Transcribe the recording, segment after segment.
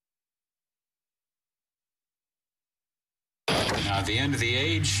The end of the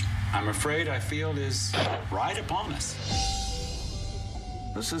age, I'm afraid I feel, is right upon us.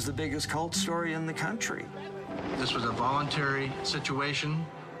 This is the biggest cult story in the country. This was a voluntary situation.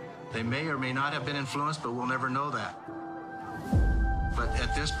 They may or may not have been influenced, but we'll never know that. But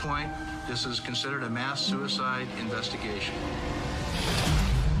at this point, this is considered a mass suicide investigation.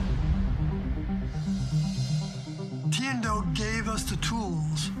 Tiendo gave us the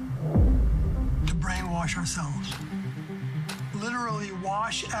tools to brainwash ourselves. Literally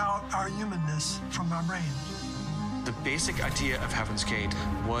wash out our humanness from our brains. The basic idea of Heaven's Gate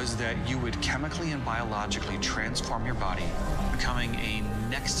was that you would chemically and biologically transform your body, becoming a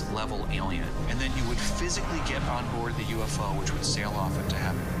next level alien, and then you would physically get on board the UFO, which would sail off into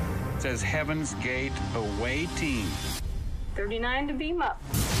heaven. It says Heaven's Gate away team. 39 to beam up.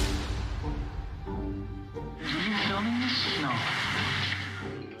 Are you filming this? No.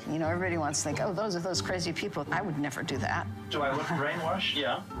 You know, everybody wants to think, oh, those are those crazy people. I would never do that. Do I look brainwashed?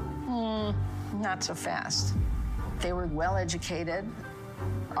 Yeah. Not so fast. They were well-educated,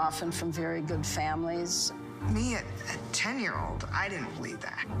 often from very good families. Me, a 10-year-old, I didn't believe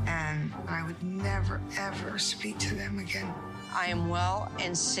that. And I would never, ever speak to them again. I am well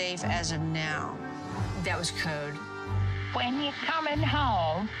and safe as of now. That was code. When you coming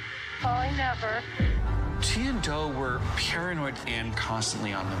home? Oh, never. Tiendo were paranoid and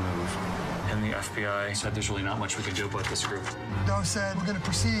constantly on the move. And the FBI said there's really not much we can do about this group. Doe said we're going to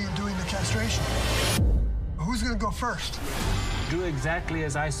proceed doing the castration. Who's going to go first? Do exactly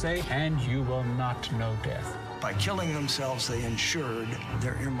as I say, and you will not know death. By killing themselves, they ensured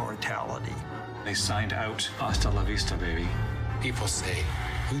their immortality. They signed out. Hasta la vista, baby. People say,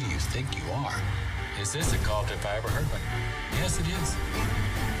 who do you think you are? Is this a cult if I ever heard one? Yes, it is.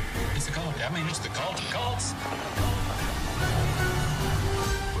 It's a cult. I mean, it's the cult of cults.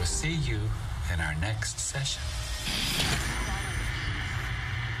 We'll see you in our next session.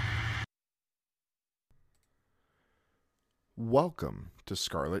 Welcome to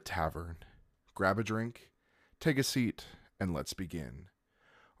Scarlet Tavern. Grab a drink, take a seat, and let's begin.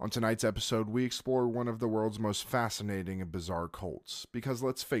 On tonight's episode, we explore one of the world's most fascinating and bizarre cults, because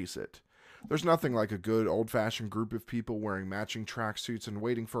let's face it, there's nothing like a good old-fashioned group of people wearing matching tracksuits and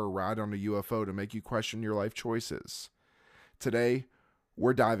waiting for a ride on a UFO to make you question your life choices. Today,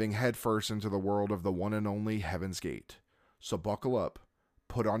 we're diving headfirst into the world of the one and only Heaven's Gate. So buckle up,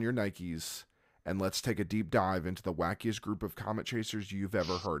 put on your Nikes, and let's take a deep dive into the wackiest group of comet chasers you've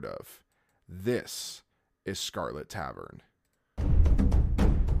ever heard of. This is Scarlet Tavern.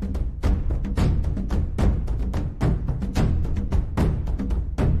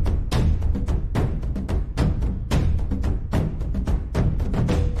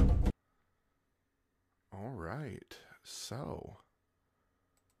 All right, so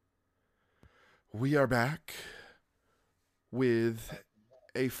we are back with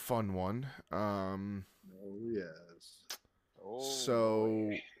a fun one.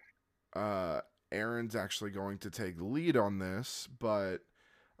 So Aaron's actually going to take the lead on this, but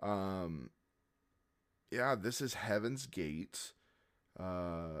yeah, this is Heaven's Gate.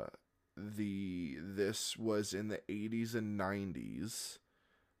 This was in the 80s and 90s.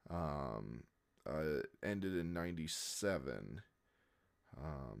 Ended in 97.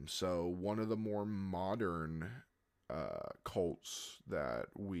 So one of the more modern cults that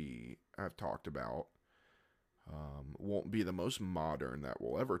we have talked about. Won't be the most modern that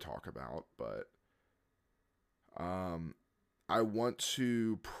we'll ever talk about, but I want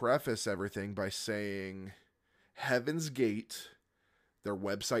to preface everything by saying Heaven's Gate, their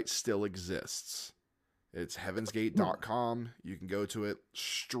website still exists. It's heavensgate.com. You can go to it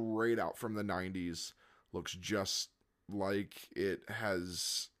straight out from the 90s. Looks just like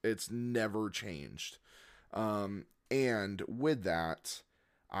it's never changed. And with that,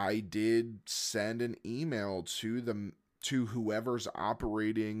 I did send an email to whoever's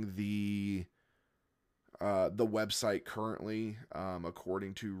operating the website currently.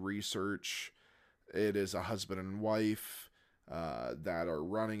 According to research, it is a husband and wife that are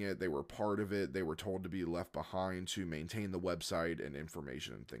running it. They were part of it. They were told to be left behind to maintain the website and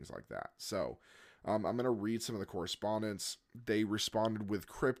information and things like that. So I'm going to read some of the correspondence. They responded with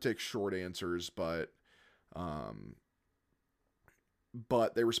cryptic short answers, but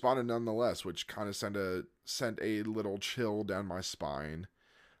they responded nonetheless, which kind of sent a little chill down my spine.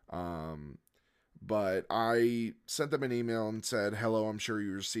 But I sent them an email and said, hello, I'm sure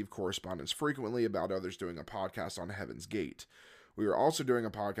you receive correspondence frequently about others doing a podcast on Heaven's Gate. We are also doing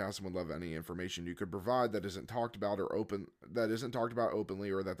a podcast and would love any information you could provide that isn't talked about openly,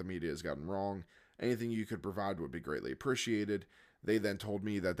 or that the media has gotten wrong. Anything you could provide would be greatly appreciated. They then told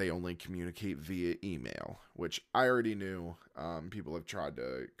me that they only communicate via email, which I already knew. People have tried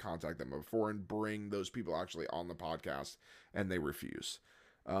to contact them before and bring those people actually on the podcast, and they refuse.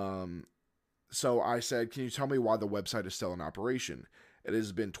 So I said, can you tell me why the website is still in operation? It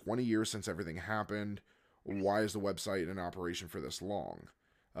has been 20 years since everything happened. Why is the website in operation for this long?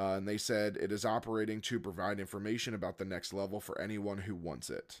 And they said it is operating to provide information about the next level for anyone who wants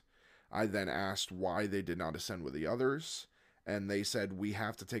it. I then asked why they did not ascend with the others, and they said we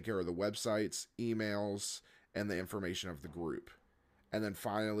have to take care of the websites, emails, and the information of the group. And then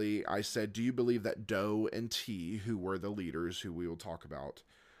finally, I said, do you believe that Doe and T, who were the leaders, who we will talk about,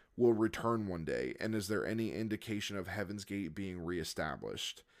 will return one day? And is there any indication of Heaven's Gate being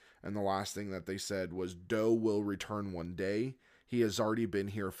reestablished? And the last thing that they said was, Doe will return one day. He has already been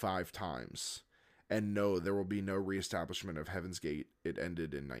here 5 times. And no, there will be no reestablishment of Heaven's Gate. It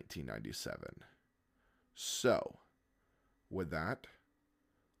ended in 1997. So, with that,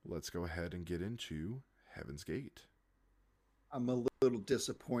 let's go ahead and get into Heaven's Gate. I'm a little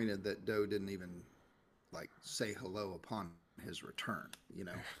disappointed that Doe didn't even say hello upon his return, you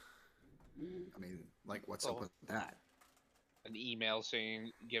know. I mean, what's up with that? An email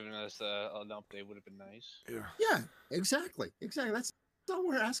saying, giving us an update would have been nice. Yeah, exactly. That's all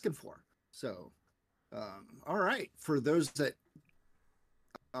we're asking for. So, all right. For those that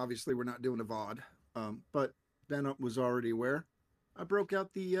obviously we're not doing a VOD, but Ben was already aware, I broke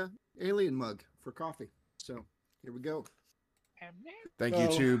out the alien mug for coffee. So here we go. Thank you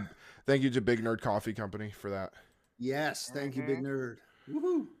to Big Nerd Coffee Company for that. Yes, thank you, Big Nerd.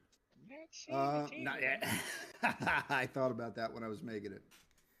 Woohoo! Not yet. I thought about that when I was making it.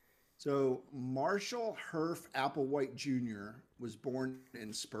 So Marshall Herff Applewhite Jr. was born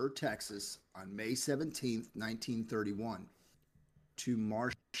in Spur, Texas on May 17th, 1931, to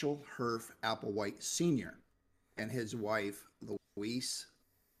Marshall Herff Applewhite Sr. and his wife, Louise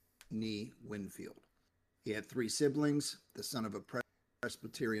Nee Winfield. He had 3 siblings. The son of a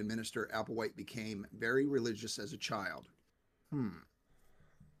Presbyterian minister, Applewhite became very religious as a child.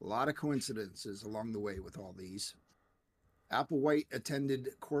 A lot of coincidences along the way with all these. Applewhite attended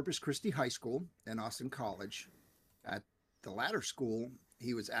Corpus Christi High School and Austin College. At the latter school,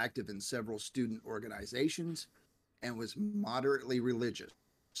 he was active in several student organizations and was moderately religious.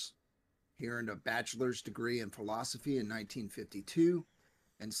 He earned a bachelor's degree in philosophy in 1952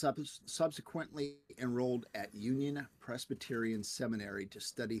 and subsequently enrolled at Union Presbyterian Seminary to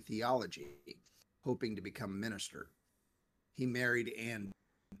study theology, hoping to become a minister. He married Ann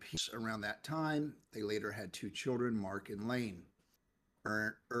Pierce around that time. They later had 2 children, Mark and Lane.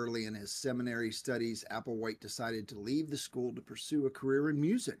 Early in his seminary studies, Applewhite decided to leave the school to pursue a career in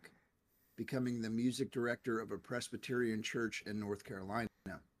music, becoming the music director of a Presbyterian church in North Carolina.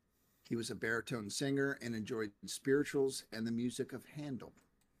 He was a baritone singer and enjoyed spirituals and the music of Handel.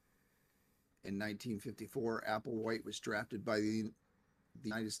 In 1954, Applewhite was drafted by the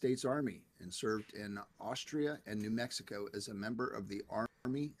United States Army and served in Austria and New Mexico as a member of the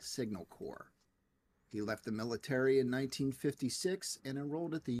Army Signal Corps. He left the military in 1956 and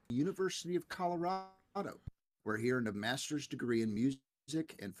enrolled at the University of Colorado, where he earned a master's degree in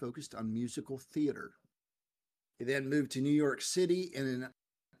music and focused on musical theater. He then moved to New York City in an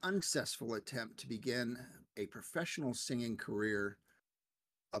unsuccessful attempt to begin a professional singing career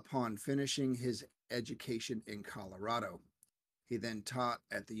upon finishing his education in Colorado. He then taught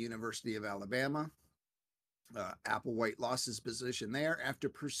at the University of Alabama. Applewhite lost his position there after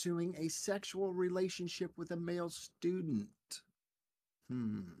pursuing a sexual relationship with a male student.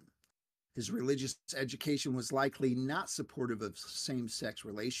 His religious education was likely not supportive of same-sex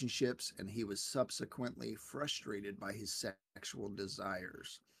relationships, and he was subsequently frustrated by his sexual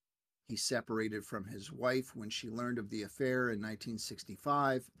desires. He separated from his wife when she learned of the affair in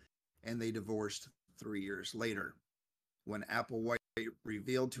 1965, and they divorced 3 years later. When Applewhite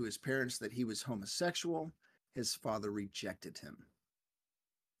revealed to his parents that he was homosexual, his father rejected him.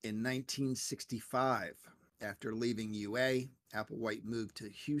 In 1965, after leaving UA, Applewhite moved to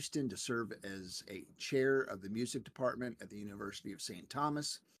Houston to serve as a chair of the music department at the University of St.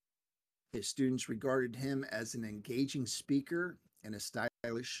 Thomas. His students regarded him as an engaging speaker and a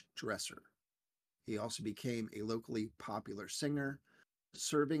stylish dresser. He also became a locally popular singer,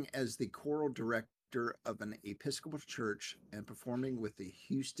 serving as the choral director of an Episcopal church and performing with the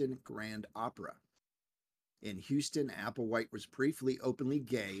Houston Grand Opera. In Houston, Applewhite was briefly openly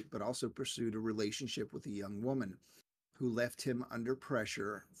gay, but also pursued a relationship with a young woman who left him under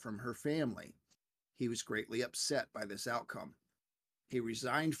pressure from her family. He was greatly upset by this outcome. He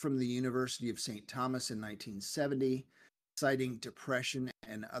resigned from the University of St. Thomas in 1970, citing depression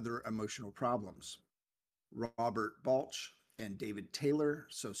and other emotional problems. Robert Balch, and David Taylor,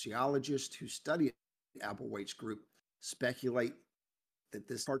 sociologist who studied Applewhite's group, speculate that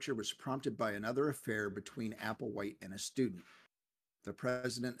this departure was prompted by another affair between Applewhite and a student. The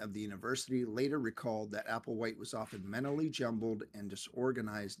president of the university later recalled that Applewhite was often mentally jumbled and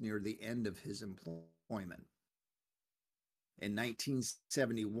disorganized near the end of his employment. In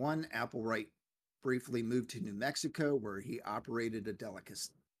 1971, Applewhite briefly moved to New Mexico, where he operated a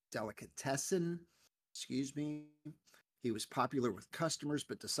delicatessen. He was popular with customers,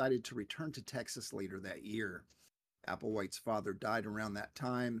 but decided to return to Texas later that year. Applewhite's father died around that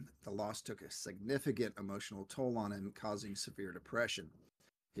time. The loss took a significant emotional toll on him, causing severe depression.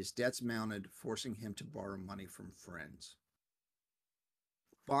 His debts mounted, forcing him to borrow money from friends.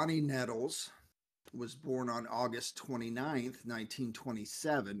 Bonnie Nettles was born on August 29th,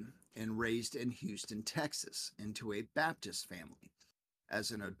 1927, and raised in Houston, Texas, into a Baptist family.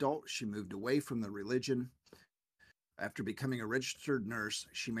 As an adult, she moved away from the religion. After becoming a registered nurse,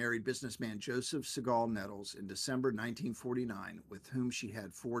 she married businessman Joseph Segal Nettles in December 1949, with whom she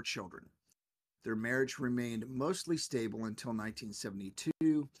had 4 children. Their marriage remained mostly stable until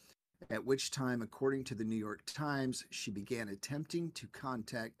 1972, at which time, according to the New York Times, she began attempting to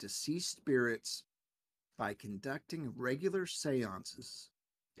contact deceased spirits by conducting regular seances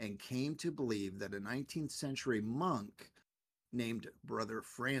and came to believe that a 19th century monk named Brother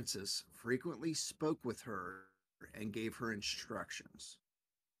Francis frequently spoke with her and gave her instructions.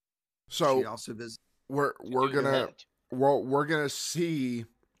 So she also we're gonna see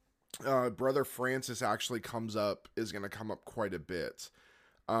Brother Francis actually is gonna come up quite a bit.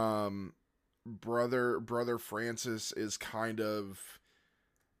 Brother Francis is kind of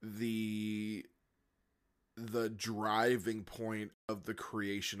the driving point of the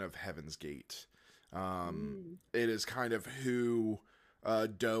creation of Heaven's Gate. It is kind of who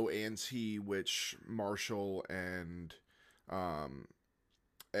Doe and T, which Marshall and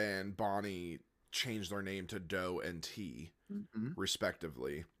Bonnie changed their name to Doe and T,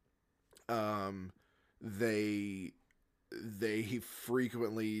 respectively. They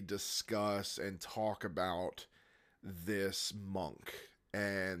frequently discuss and talk about this monk,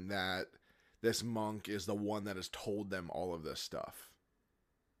 and that this monk is the one that has told them all of this stuff.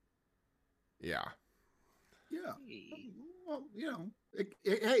 Yeah. Yeah. Well,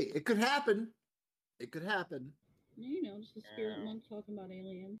 it could happen. It could happen. Just the spirit monk talking about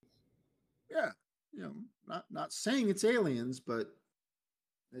aliens. Yeah. Not saying it's aliens, but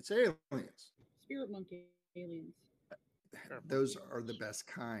it's aliens. Spirit monk aliens. Those are the best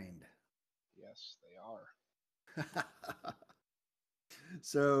kind. Yes, they are.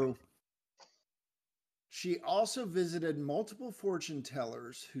 So she also visited multiple fortune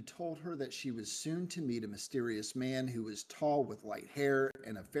tellers who told her that she was soon to meet a mysterious man who was tall with light hair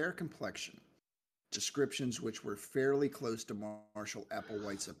and a fair complexion, descriptions which were fairly close to Marshall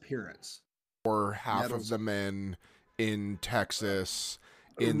Applewhite's appearance. Or half of the men in Texas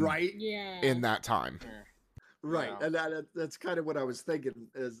in that time. Right. And that's kind of what I was thinking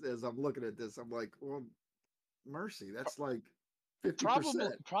as I'm looking at this. I'm like, well, mercy, that's like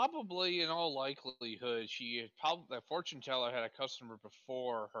 50%. Probably in all likelihood, that fortune teller had a customer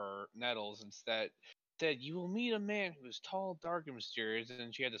before her, Nettles, and said, "You will meet a man who is tall, dark, and mysterious,"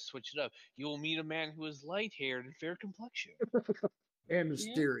 and she had to switch it up. "You will meet a man who is light-haired and fair complexion." And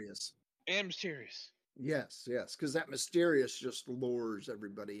mysterious. And mysterious. Yes, because that mysterious just lures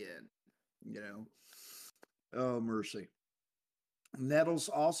everybody in, Oh, mercy. Nettles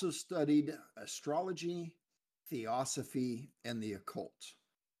also studied astrology, theosophy, and the occult.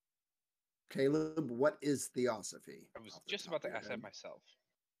 Caleb, what is theosophy? I was just about to ask that myself.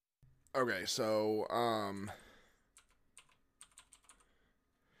 Okay, so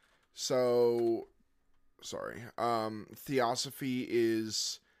theosophy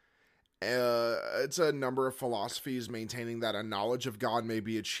is it's a number of philosophies maintaining that a knowledge of God may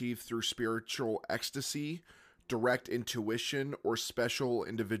be achieved through spiritual ecstasy, direct intuition, or special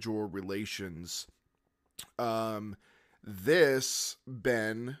individual relations. This,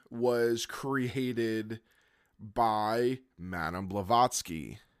 Ben, was created by Madame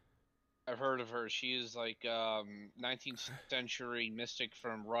Blavatsky. I've heard of her. She is like 19th century mystic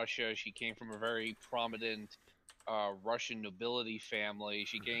from Russia. She came from a very prominent Russian nobility family.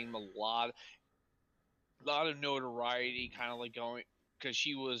 She gained a lot of notoriety, kind of like going because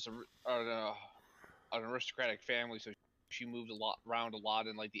she was an aristocratic family, so she moved around a lot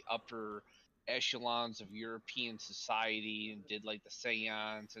in like the upper echelons of European society and did like the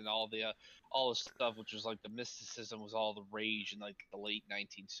seance and all the stuff, which was like the mysticism was all the rage in like the late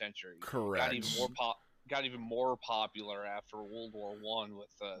 19th century. Correct. Got even more popular after World War I with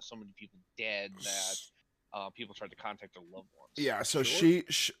so many people dead that people tried to contact their loved ones. Yeah, so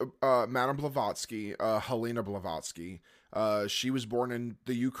Madame Blavatsky, Helena Blavatsky, she was born in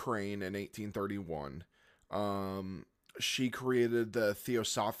the Ukraine in 1831. She created the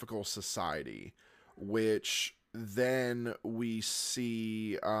Theosophical Society, which then we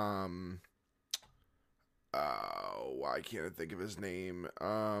see, why can't I think of his name?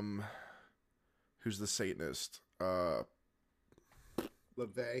 Who's the Satanist?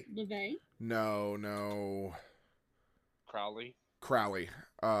 LeVay? No. Crowley. Crowley.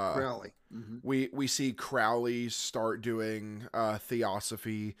 Mm-hmm. We see Crowley start doing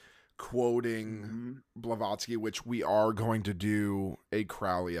theosophy, quoting Blavatsky, which we are going to do a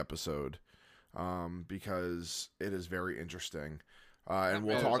Crowley episode, because it is very interesting. And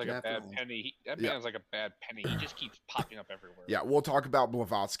we'll talk. Like a bad penny. That man's like a bad penny. He just keeps popping up everywhere. Yeah, we'll talk about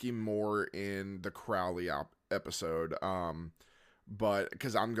Blavatsky more in the Crowley episode. But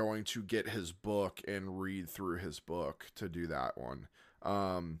because I'm going to get his book and read through his book to do that one.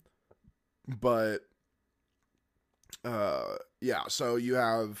 Yeah, so you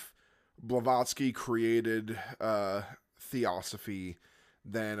have Blavatsky created theosophy.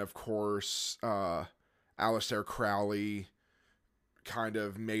 Then, of course, Aleister Crowley kind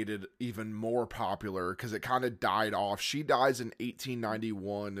of made it even more popular because it kind of died off. She dies in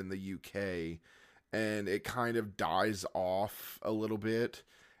 1891 in the UK. And it kind of dies off a little bit.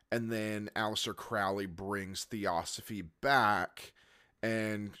 And then Aleister Crowley brings theosophy back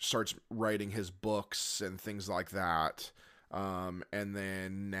and starts writing his books and things like that. And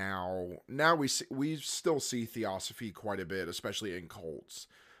then now we still see theosophy quite a bit, especially in cults.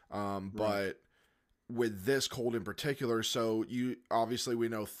 But with this cult in particular, so we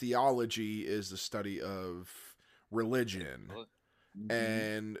know theology is the study of religion.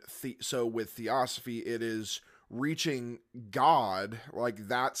 And so with theosophy, it is reaching God, like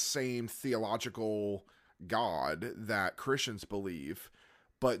that same theological God that Christians believe,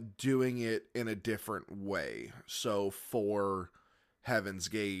 but doing it in a different way. So for Heaven's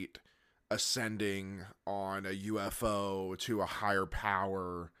Gate, ascending on a UFO to a higher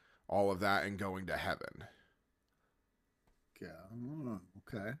power, all of that, and going to heaven. Okay.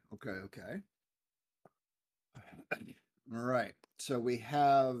 All right. So we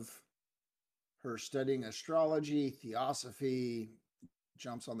have her studying astrology, theosophy,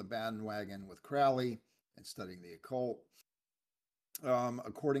 jumps on the bandwagon with Crowley, and studying the occult.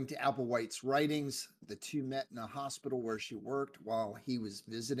 According to Applewhite's writings, the two met in a hospital where she worked while he was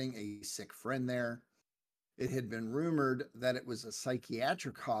visiting a sick friend there. It had been rumored that it was a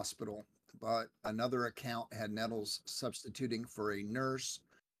psychiatric hospital, but another account had Nettles substituting for a nurse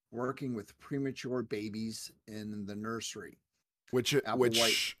working with premature babies in the nursery. Which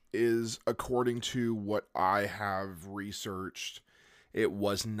is, according to what I have researched, it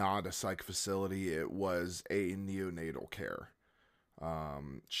was not a psych facility. It was a neonatal care.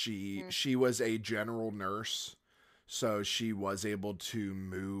 She was a general nurse, so she was able to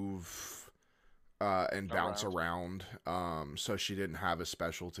move and bounce around. So she didn't have a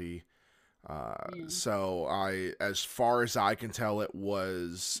specialty. So as far as I can tell, it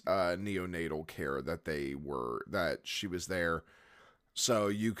was neonatal care that she was there. So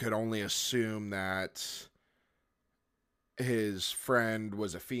you could only assume that his friend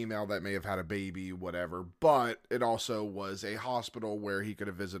was a female that may have had a baby, whatever. But it also was a hospital where he could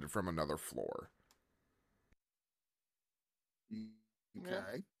have visited from another floor.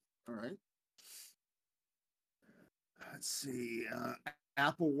 Okay. All right. Let's see.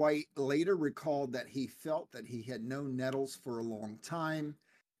 Applewhite later recalled that he felt that he had known Nettles for a long time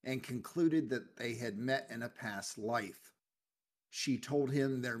and concluded that they had met in a past life. She told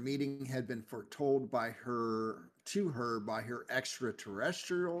him their meeting had been foretold by her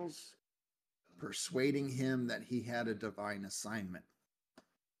extraterrestrials, persuading him that he had a divine assignment.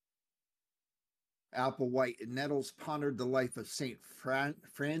 Applewhite and Nettles pondered the life of Saint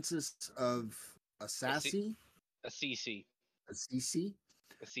Francis of Assisi,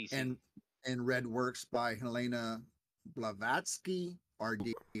 and read works by Helena Blavatsky,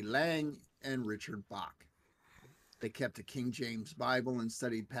 R.D. Lang, and Richard Bach. They kept a King James Bible and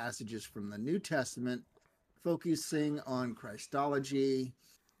studied passages from the New Testament, focusing on Christology,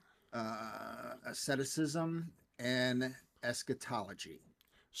 asceticism, and eschatology.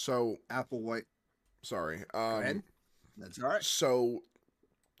 So Applewhite. Sorry. Go ahead. That's all right. So,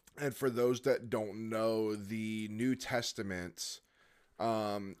 and for those that don't know, the New Testament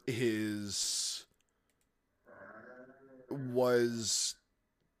was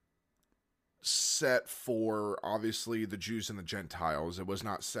set for, obviously, the Jews and the Gentiles. It was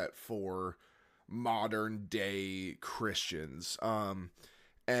not set for modern day Christians.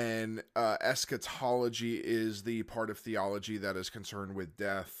 And eschatology is the part of theology that is concerned with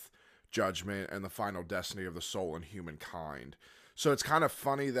death, judgment, and the final destiny of the soul and humankind. So it's kind of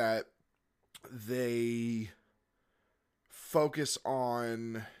funny that they focus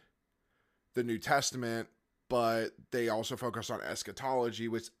on the New Testament, but they also focus on eschatology,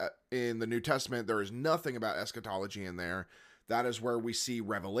 which in the New Testament, there is nothing about eschatology in there. That is where we see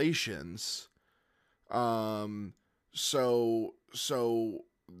Revelations.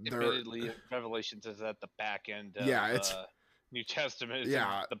 Admittedly, Revelations is at the back end of it's New Testament.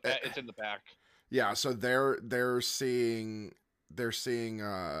 It's in the back. Yeah, so they're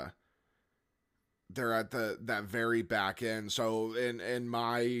at that very back end. So in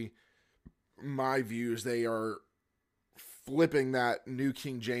my views, they are flipping that New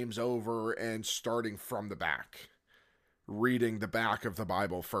King James over and starting from the back, reading the back of the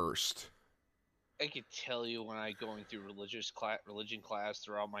Bible first. I could tell you when I going through religion class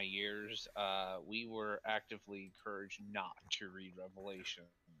throughout my years, we were actively encouraged not to read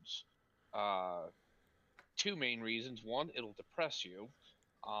Revelations. Two main reasons. One, it'll depress you,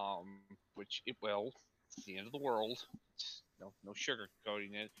 which it will. It's the end of the world. It's no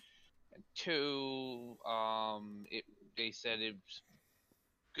sugarcoating it. And two, they said a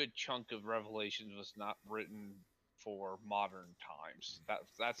good chunk of Revelations was not written for modern times.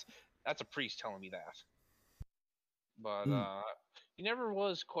 That's a priest telling me that. But he never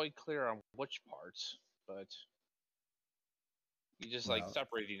was quite clear on which parts. But he just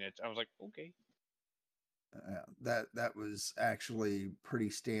separating it. I was like, okay. That was actually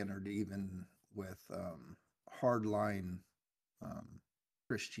pretty standard, even with hardline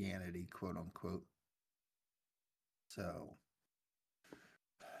Christianity, quote unquote. So,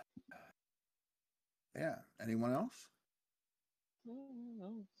 yeah. Anyone else? No.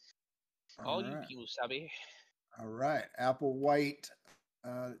 All you people sabi. All right. Applewhite.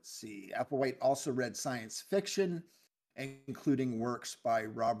 Let's see. Applewhite also read science fiction, including works by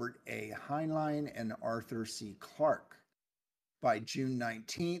Robert A. Heinlein and Arthur C. Clarke. By June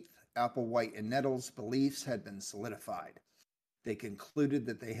 19th, Applewhite and Nettles' beliefs had been solidified. They concluded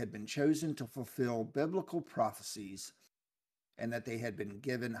that they had been chosen to fulfill biblical prophecies and that they had been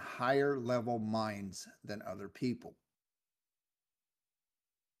given higher level minds than other people.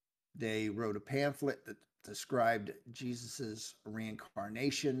 They wrote a pamphlet that described Jesus's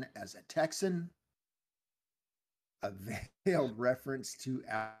reincarnation as a Texan, a veiled reference to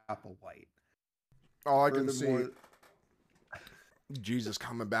Applewhite. All I can see, Jesus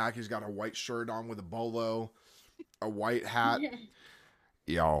coming back. He's got a white shirt on with a bolo, a white hat. Yeah.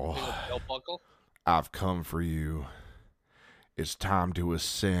 Y'all, belt buckle. I've come for you. It's time to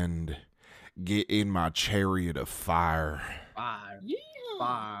ascend. Get in my chariot of fire. Fire. Yeah.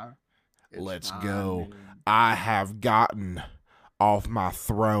 Fire. Let's go. I have gotten off my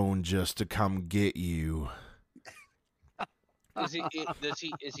throne just to come get you. Is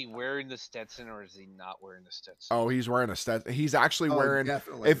he wearing the Stetson or is he not wearing the Stetson? Oh, he's wearing a Stetson. He's actually wearing.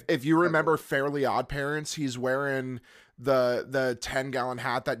 Definitely. If you remember Fairly Odd Parents, he's wearing the 10-gallon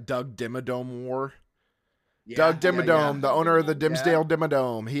hat that Doug Dimmadome wore. Yeah, Doug Dimmadome, the owner of the Dimsdale Yeah.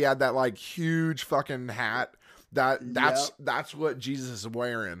 Dimmadome, he had that like huge fucking hat. That's what Jesus is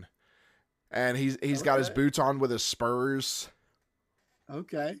wearing, and he's got his boots on with his spurs.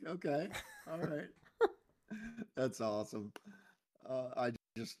 Okay. All right. That's awesome. I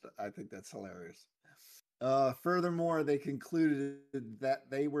think that's hilarious. Furthermore, they concluded that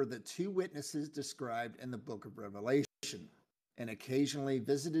they were the two witnesses described in the book of Revelation and occasionally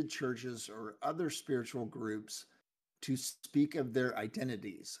visited churches or other spiritual groups to speak of their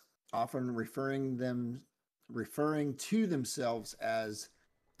identities, often referring to themselves as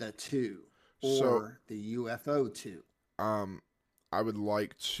the two or the UFO two. I would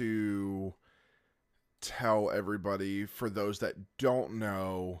like to tell everybody, for those that don't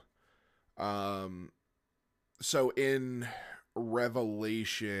know, so in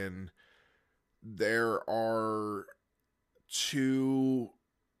Revelation, there are two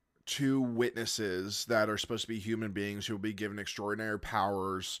witnesses that are supposed to be human beings who will be given extraordinary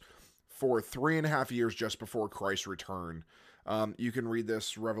powers for 3.5 years just before Christ's return. You can read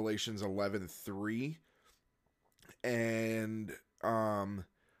this, Revelations 11:3, and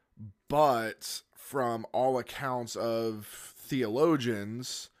but from all accounts of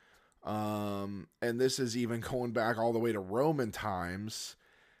theologians, and this is even going back all the way to Roman times,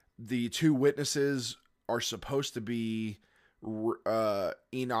 the two witnesses are supposed to be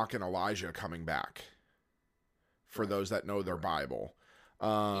Enoch and Elijah coming back, for those that know their Bible.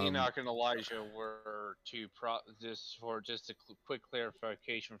 Enoch and Elijah were just a quick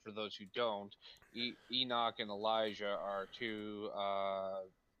clarification for those who don't. Enoch and Elijah are two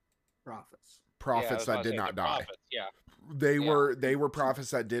prophets. Prophets that did not die. Prophets, yeah. They were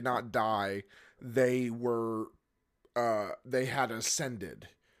prophets that did not die. They had ascended.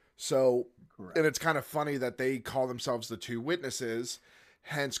 So, correct. And it's kind of funny that they call themselves the two witnesses,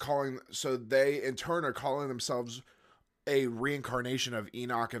 so they in turn are calling themselves a reincarnation of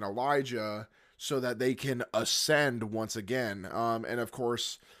Enoch and Elijah so that they can ascend once again. And of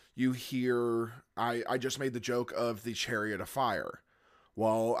course you hear, I just made the joke of the chariot of fire.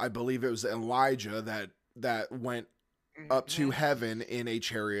 Well, I believe it was Elijah that went up to heaven in a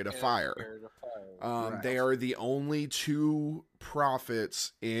chariot of fire. Right. They are the only two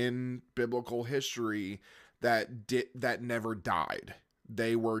prophets in biblical history that never died.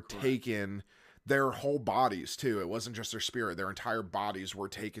 They were taken, their whole bodies too. It wasn't just their spirit; their entire bodies were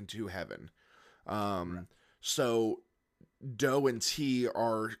taken to heaven. So Doe and T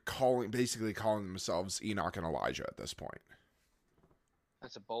are basically calling themselves Enoch and Elijah at this point.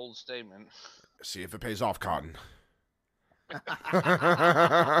 That's a bold statement. See if it pays off, Cotton.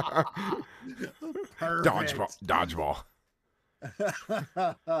 Dodgeball.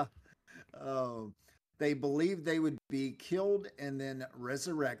 They believed they would be killed and then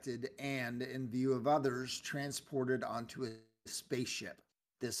resurrected and, in view of others, transported onto a spaceship.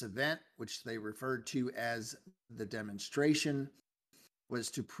 This event, which they referred to as the demonstration, was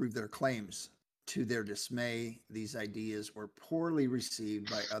to prove their claims. To their dismay, these ideas were poorly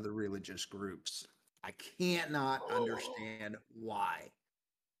received by other religious groups. I can't not understand why.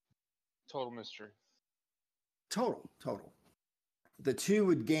 Total mystery. Total. The two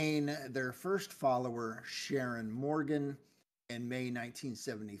would gain their first follower, Sharon Morgan, in May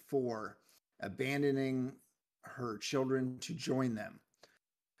 1974, abandoning her children to join them.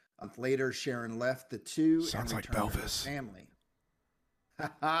 A month later, Sharon left the two Sounds and like returned to her Belvis. family.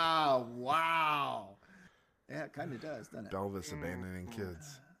 Wow. Yeah, it kind of does, doesn't it? Belvis abandoning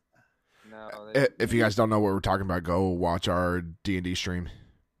kids. No, if you guys don't know what we're talking about, go watch our D&D stream.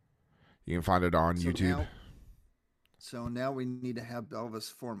 You can find it on YouTube. So now we need to have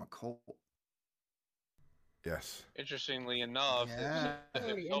Belvis form a cult. Yes. Interestingly enough,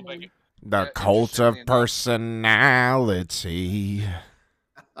 the cult of personality.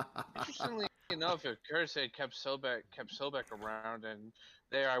 Interestingly enough, if Curse had kept Sobek around, and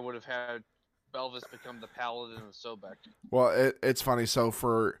there I would have had Belvis become the paladin of Sobek. Well, it's funny. So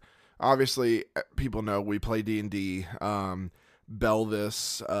for obviously people know we play D&D.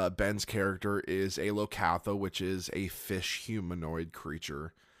 Belvis, Ben's character, is a Locatha, which is a fish humanoid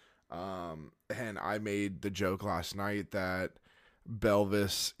creature. And I made the joke last night that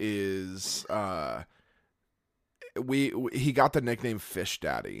Belvis is he got the nickname Fish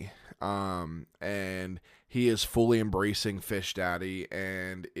Daddy. And he is fully embracing Fish Daddy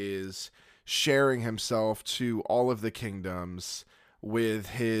and is sharing himself to all of the kingdoms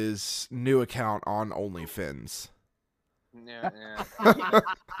with his new account on OnlyFins. Yeah.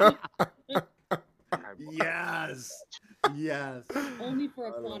 Yes. Only for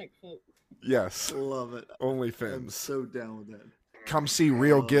aquatic folk. Yes. Love it. OnlyFins. I'm so down with that. Come see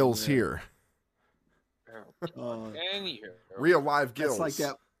real gills here. Real live gills. It's like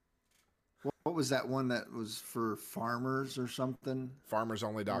that. What was that one that was for farmers or something?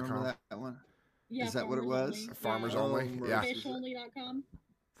 FarmersOnly.com. Remember that one? Yeah, is that what it was? Farmers Only. Yeah. Fishonly.com.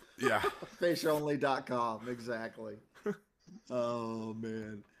 Yeah. Fishonly.com. Exactly. Oh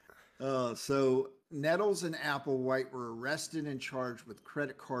man. So Nettles and Applewhite were arrested and charged with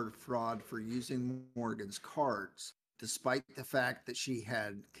credit card fraud for using Morgan's cards, despite the fact that she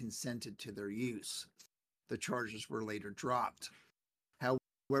had consented to their use. The charges were later dropped.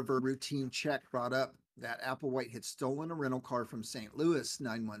 However, a routine check brought up that Applewhite had stolen a rental car from St. Louis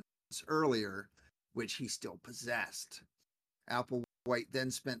 9 months earlier, which he still possessed. Applewhite then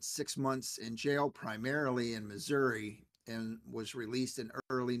spent 6 months in jail, primarily in Missouri, and was released in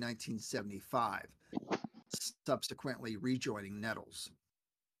early 1975, subsequently rejoining Nettles.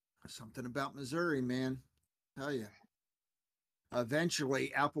 Something about Missouri, man. Tell you.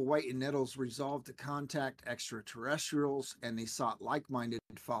 Eventually, Applewhite and Nettles resolved to contact extraterrestrials, and they sought like-minded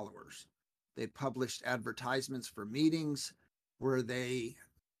followers. They published advertisements for meetings where they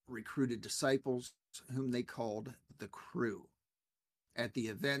recruited disciples whom they called the Crew. At the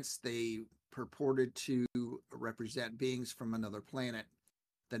events, they purported to represent beings from another planet,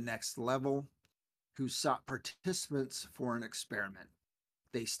 the Next Level, who sought participants for an experiment.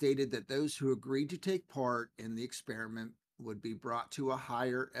 They stated that those who agreed to take part in the experiment would be brought to a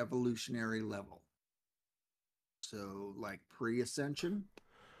higher evolutionary level. So like pre-ascension,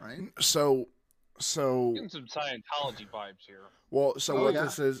 right? So Getting some Scientology vibes here. well, so Oh, what yeah.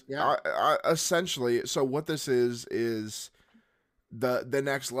 this is, Yeah. essentially, so what this is the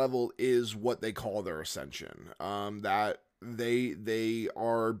next level is what they call their ascension. That they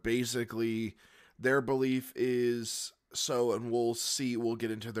are basically, their belief is so, and we'll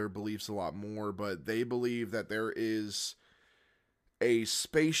get into their beliefs a lot more, but they believe that there is a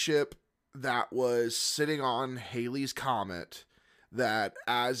spaceship that was sitting on Halley's Comet, that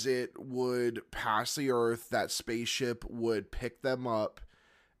as it would pass the Earth, that spaceship would pick them up,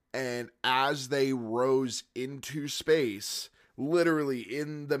 and as they rose into space, literally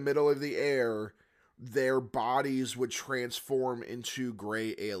in the middle of the air, their bodies would transform into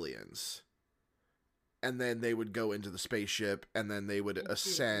gray aliens. And then they would go into the spaceship, and then they would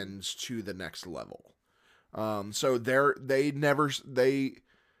ascend to the next level. So they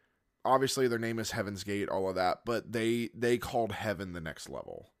obviously their name is Heaven's Gate, all of that, but they called heaven the next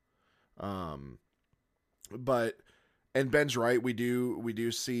level. But, and Ben's right, we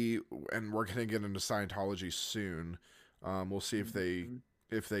do see, and we're gonna get into Scientology soon. We'll see if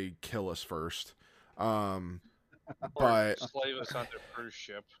they kill us first. But slave us on their cruise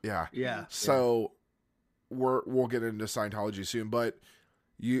ship. Yeah. So we'll get into Scientology soon, but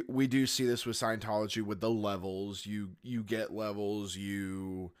we do see this with Scientology with the levels. You get levels.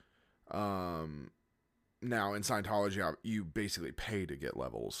 Now in Scientology you basically pay to get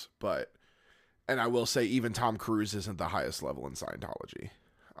levels, but, and I will say even Tom Cruise isn't the highest level in Scientology.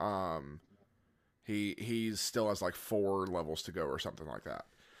 He still has like 4 levels to go or something like that.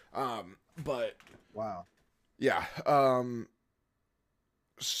 But wow. Yeah.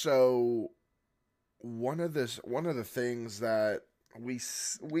 So one of the things that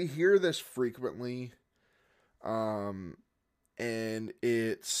we hear this frequently, and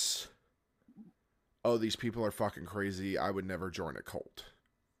it's, oh, these people are fucking crazy, I would never join a cult.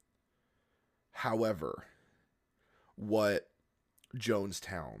 However, what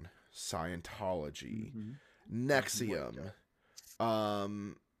Jonestown, Scientology, Nexium,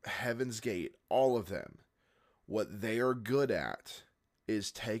 Heaven's Gate, all of them, what they are good at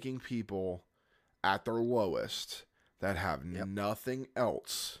is taking people at their lowest that have nothing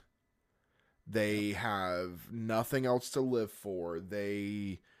else. They have nothing else to live for.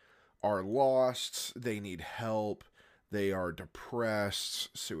 They are lost. They need help. They are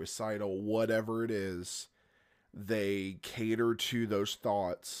depressed, suicidal, whatever it is. They cater to those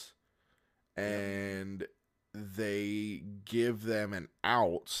thoughts, and they give them an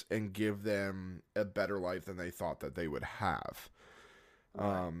out and give them a better life than they thought that they would have.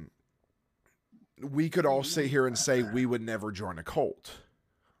 Right. We could all sit here and say we would never join a cult,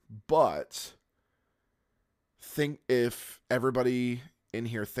 but think if everybody in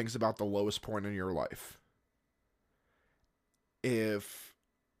here thinks about the lowest point in your life. If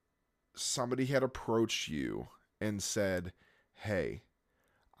somebody had approached you and said, hey,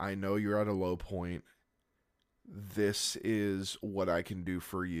 I know you're at a low point. This is what I can do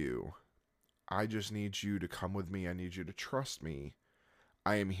for you. I just need you to come with me. I need you to trust me.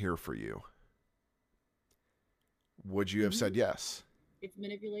 I am here for you. Would you have said yes? It's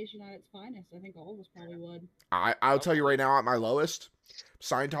manipulation at its finest. I think all of us probably would. I'll tell you right now, at my lowest,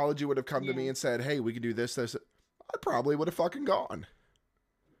 Scientology would have come to me and said, hey, we can do this. I probably would have fucking gone.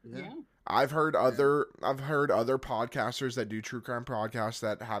 Yeah. I've heard other podcasters that do true crime podcasts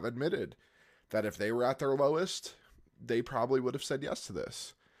that have admitted that if they were at their lowest, they probably would have said yes to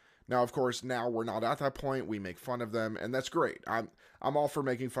this. Now, of course, now we're not at that point. We make fun of them, and that's great. I'm all for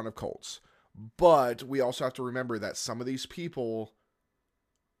making fun of cults. But we also have to remember that some of these people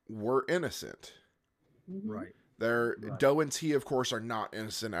were innocent. Right. Doe and T, of course, are not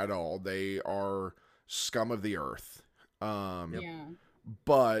innocent at all. They are scum of the earth.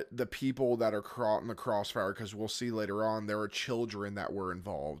 But the people that are caught in the crossfire, because we'll see later on, there are children that were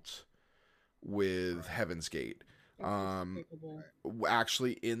involved with Heaven's Gate.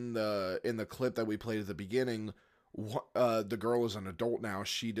 Actually, in the clip that we played at the beginning, the girl is an adult now.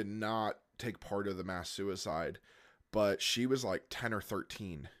 She did not take part of the mass suicide, but she was like 10 or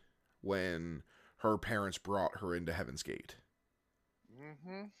 13 when her parents brought her into Heaven's Gate.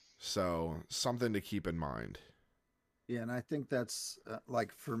 So something to keep in mind. Yeah, and I think that's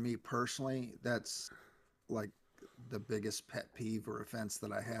like, for me personally, that's like the biggest pet peeve or offense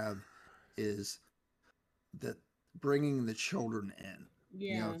that I have is that bringing the children in.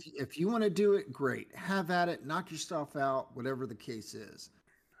 Yeah. You know, if you want to do it, great. Have at it. Knock yourself out, whatever the case is.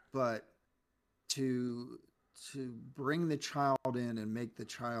 But to bring the child in and make the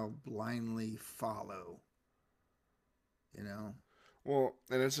child blindly follow, you know? Well,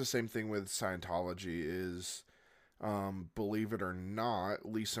 and it's the same thing with Scientology is Believe it or not,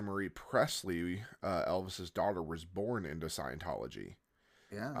 Lisa Marie Presley, Elvis's daughter, was born into Scientology.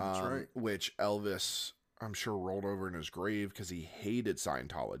 Yeah, that's right. Which Elvis, I'm sure, rolled over in his grave because he hated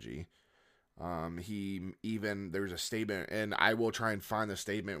Scientology. There's a statement, and I will try and find the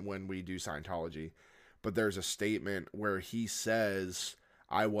statement when we do Scientology, but there's a statement where he says,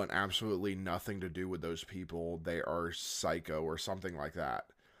 I want absolutely nothing to do with those people. They are psycho or something like that.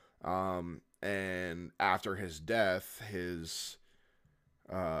 And after his death, his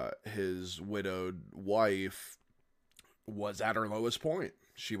widowed wife was at her lowest point.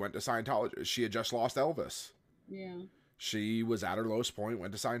 She went to Scientology. She had just lost Elvis. Yeah. She was at her lowest point,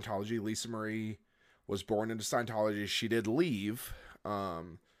 went to Scientology. Lisa Marie was born into Scientology. She did leave.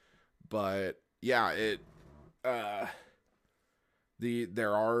 But yeah,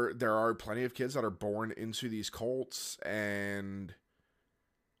 there are plenty of kids that are born into these cults, and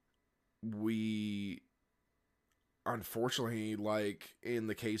we, unfortunately, like in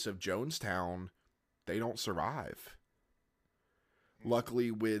the case of Jonestown, they don't survive. Luckily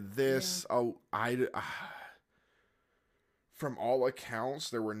with this, from all accounts,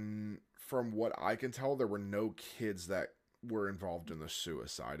 from what I can tell, there were no kids that were involved in the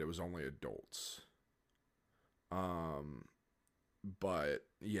suicide. It was only adults. But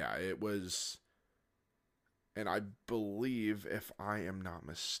yeah, it was, and I believe, if I am not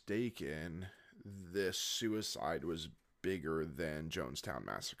mistaken, this suicide was bigger than Jonestown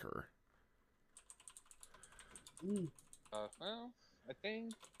Massacre. Well, I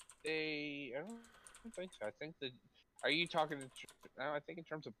think I don't think so. I think that. Are you talking? I think in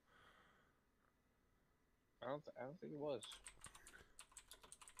terms of. I don't think it was.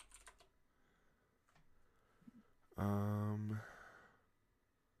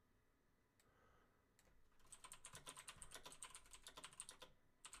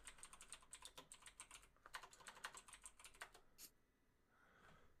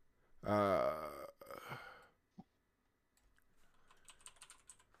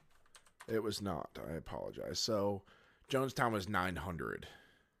 It was not. I apologize. So, Jonestown was 900.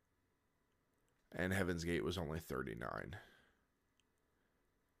 And Heaven's Gate was only 39.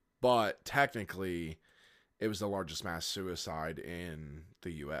 But, technically, it was the largest mass suicide in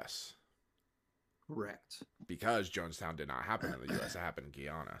the U.S. Correct. Because Jonestown did not happen in the U.S. It happened in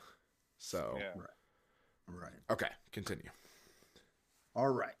Guyana. So, yeah. Right. Okay, continue. All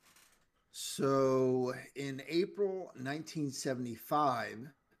right. So, in April 1975,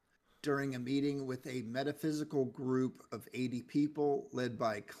 during a meeting with a metaphysical group of 80 people led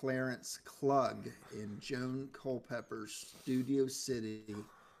by Clarence Klug in Joan Culpepper's Studio City,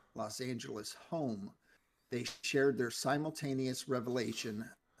 Los Angeles home, they shared their simultaneous revelation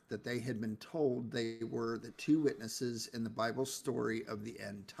that they had been told they were the two witnesses in the Bible story of the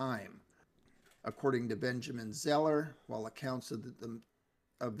end time. According to Benjamin Zeller, while accounts of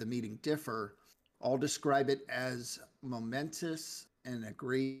the meeting differ, all describe it as momentous and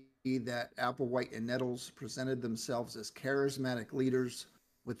agree that Applewhite and Nettles presented themselves as charismatic leaders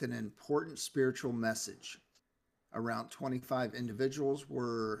with an important spiritual message. Around 25 individuals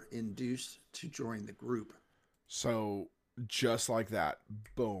were induced to join the group. So, just like that,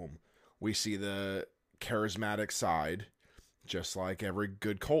 boom, we see the charismatic side, just like every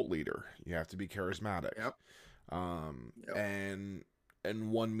good cult leader. You have to be charismatic. Yep. And in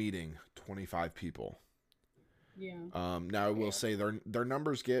one meeting, 25 people. Yeah. Now I will say their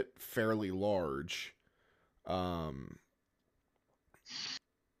numbers get fairly large.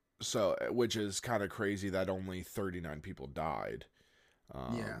 So, which is kind of crazy that only 39 people died.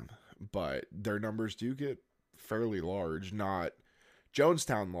 But their numbers do get fairly large. Not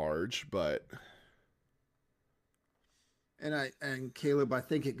Jonestown large, but. And Caleb, I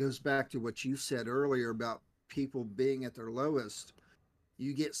think it goes back to what you said earlier about people being at their lowest.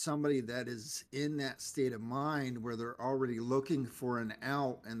 You get somebody that is in that state of mind where they're already looking for an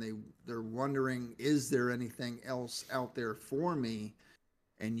out, and they're wondering, is there anything else out there for me?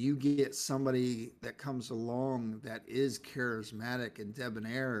 And you get somebody that comes along that is charismatic and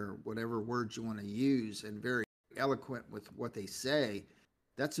debonair, whatever words you want to use, and very eloquent with what they say.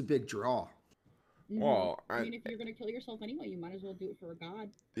 That's a big draw. Mm-hmm. Well, I mean, if you're going to kill yourself anyway, you might as well do it for a god.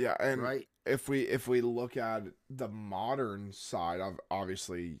 Yeah, and if we look at the modern side of,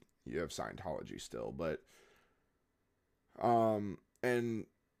 obviously you have Scientology still, but and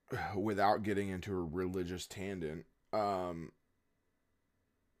without getting into a religious tangent,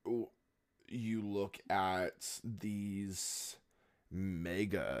 you look at these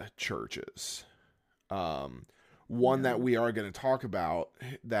mega churches. One that we are going to talk about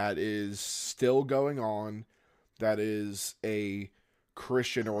that is still going on, that is a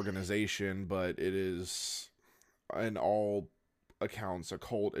Christian organization, but it is in all accounts, a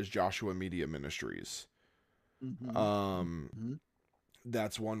cult is Joshua Media Ministries.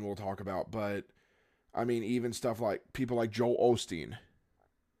 That's one we'll talk about, but I mean, even stuff like people like Joel Osteen,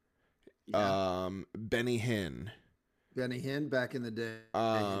 Benny Hinn. Benny Hinn back in the day.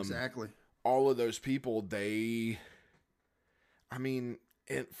 Exactly. All of those people, they, I mean,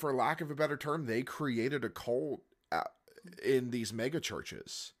 for lack of a better term, they created a cult in these mega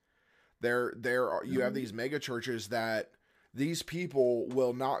churches. You have these mega churches that these people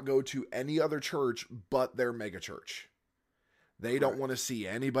will not go to any other church but their mega church. They don't want to see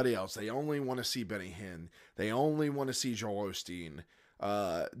anybody else. They only want to see Benny Hinn. They only want to see Joel Osteen.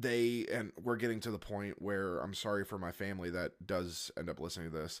 And we're getting to the point where, I'm sorry for my family that does end up listening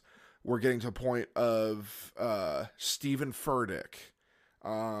to this. We're getting to the point of Stephen Furtick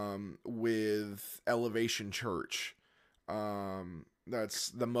with Elevation Church. That's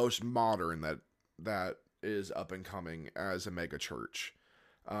the most modern that is up and coming as a mega church.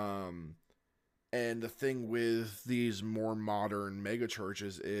 And the thing with these more modern mega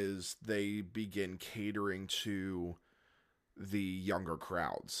churches is they begin catering to the younger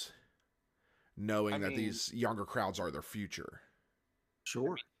crowds, knowing that these younger crowds are their future.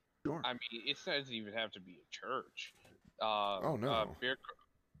 Sure. I mean, it doesn't even have to be a church. Oh, no.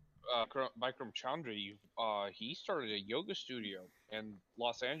 Bikram Chandra, he started a yoga studio in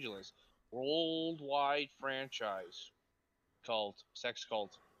Los Angeles. Worldwide franchise cult, sex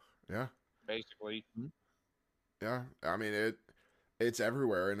cult. Yeah. Basically. Yeah. I mean, it's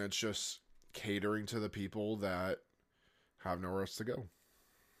everywhere, and it's just catering to the people that have nowhere else to go.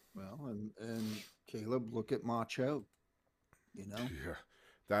 Well, and Caleb, look at Macho. You know? Yeah.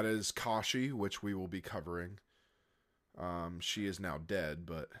 That is Kashi, which we will be covering. She is now dead,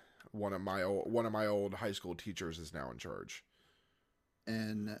 but one of my old high school teachers is now in charge.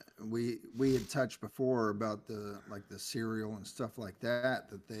 And we had touched before about the cereal and stuff like that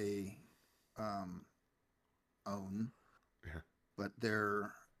they own. Yeah. But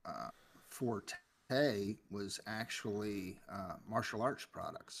their forte was actually martial arts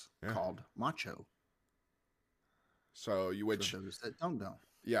products called Macho. So for those that don't know.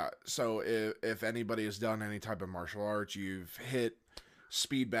 Yeah, so if anybody has done any type of martial arts, you've hit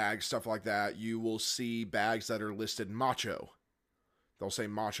speed bags, stuff like that, you will see bags that are listed Macho. They'll say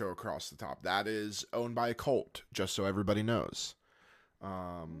Macho across the top. That is owned by a cult, just so everybody knows.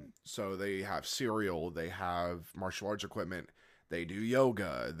 So they have cereal, they have martial arts equipment, they do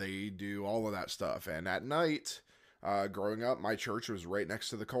yoga, they do all of that stuff. And at night, growing up, my church was right next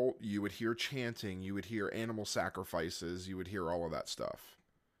to the cult. You would hear chanting, you would hear animal sacrifices, you would hear all of that stuff.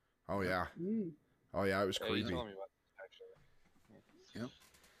 Oh, yeah. Oh, yeah, it was creepy. You told me about this, actually. Yep.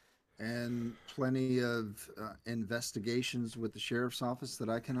 And plenty of investigations with the sheriff's office that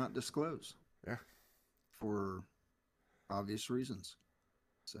I cannot disclose. Yeah. For obvious reasons.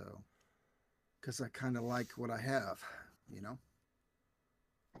 So, because I kind of like what I have, you know?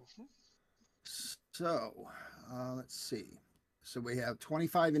 So, let's see. So we have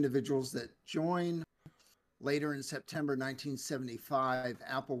 25 individuals that join. Later in September 1975,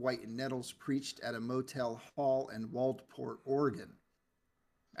 Applewhite and Nettles preached at a motel hall in Waldport, Oregon.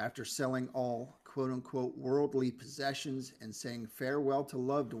 After selling all quote-unquote worldly possessions and saying farewell to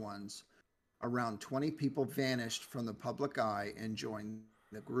loved ones, around 20 people vanished from the public eye and joined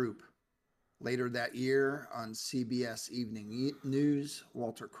the group. Later that year, on CBS Evening News,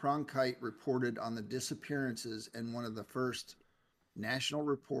 Walter Cronkite reported on the disappearances in one of the first national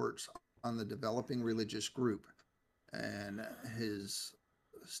reports on the developing religious group. And his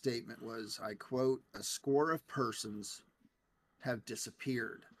statement was, I quote, "A score of persons have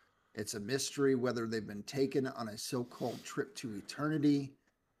disappeared. It's a mystery whether they've been taken on a so-called trip to eternity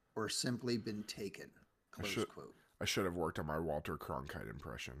or simply been taken." Close quote. I should have worked on my Walter Cronkite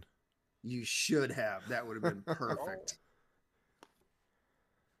impression. You should have. That would have been perfect.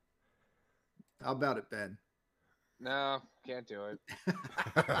 How about it, Ben? No, can't do it.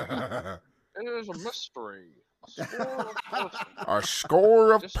 It is a mystery. A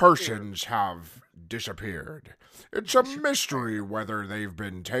score of persons have disappeared. It's a mystery whether they've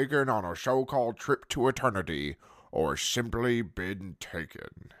been taken on a so-called trip to eternity or simply been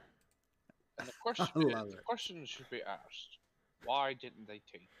taken. And the question should be asked, why didn't they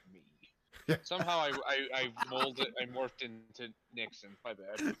take me? Somehow I morphed into Nixon. My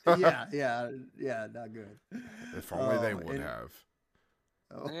bad. Yeah, not good. If only they would have.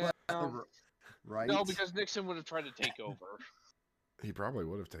 Right? No, because Nixon would have tried to take over. He probably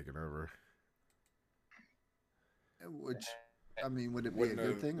would have taken over. Which, I mean, would it be a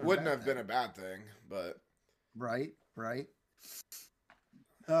good thing? Wouldn't have been a bad thing, but... Right.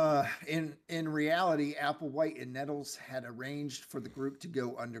 In reality, Applewhite and Nettles had arranged for the group to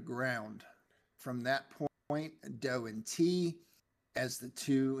go underground. From that point, Doe and T, as the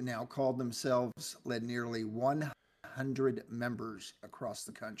two now called themselves, led nearly 100 members across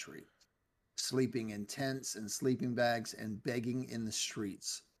the country, sleeping in tents and sleeping bags and begging in the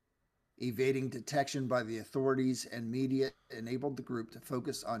streets. Evading detection by the authorities and media enabled the group to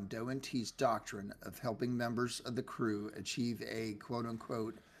focus on Doe and T's doctrine of helping members of the crew achieve a quote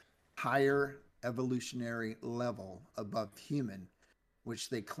unquote higher evolutionary level above human, which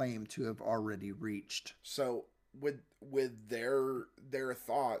they claim to have already reached. So with their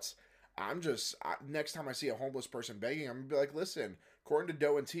thoughts, next time I see a homeless person begging, I'm gonna be like, listen, according to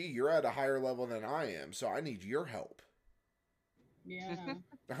Doe and T, you're at a higher level than I am, so I need your help. Yeah.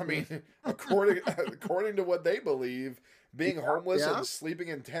 I mean, according to what they believe, being homeless and sleeping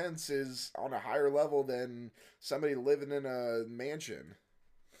in tents is on a higher level than somebody living in a mansion.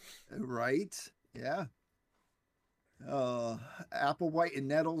 Right? Yeah. Applewhite and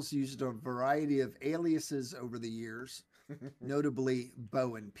Nettles used a variety of aliases over the years, notably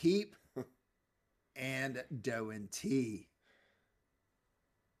Bo and Peep and Doe and T.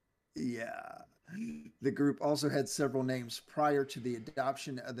 Yeah. The group also had several names prior to the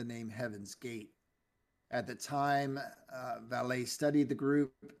adoption of the name Heaven's Gate. At the time Valet studied the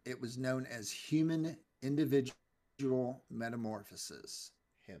group, it was known as Human Individual Metamorphosis.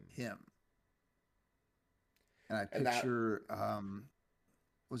 Him. And I picture,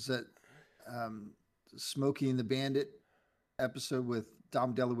 was that Smokey and the Bandit episode with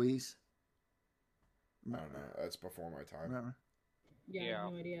Dom DeLuise? I don't know. That's before my time. Remember? Yeah, I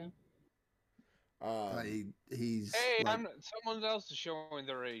have no idea. He's hey, like, someone else is showing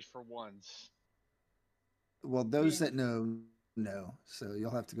their age for once. Well, those that know. So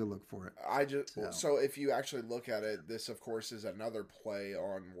you'll have to go look for it. So if you actually look at it, this of course is another play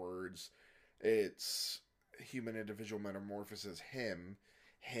on words. It's human individual metamorphosis, him,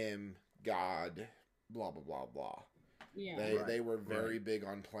 God, blah blah blah blah. Yeah. They were very big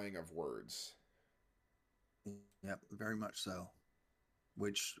on playing of words. Yep, very much so.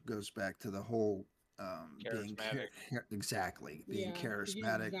 Which goes back to the whole being charismatic. You know exactly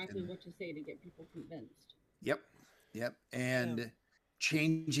what to say to get people convinced. Yep, and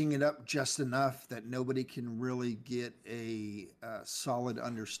changing it up just enough that nobody can really get a solid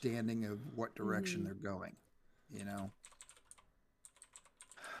understanding of what direction they're going. You know,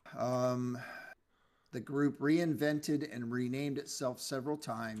 the group reinvented and renamed itself several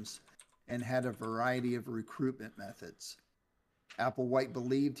times and had a variety of recruitment methods. Applewhite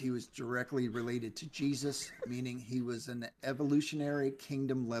believed he was directly related to Jesus, meaning he was an evolutionary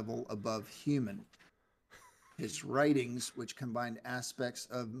kingdom level above human. His writings, which combined aspects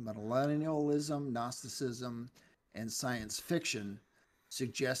of millennialism, Gnosticism, and science fiction,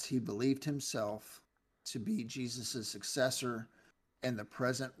 suggest he believed himself to be Jesus' successor and the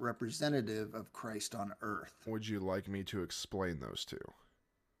present representative of Christ on earth. Would you like me to explain those two?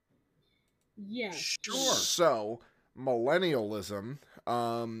 Yes. Sure. So, millennialism,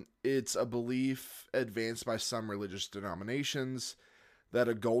 it's a belief advanced by some religious denominations that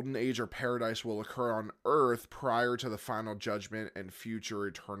a golden age or paradise will occur on earth prior to the final judgment and future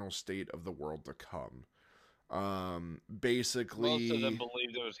eternal state of the world to come. Basically, most of them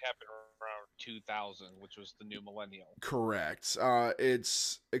believed it was happening around 2000, which was the new millennium. Correct.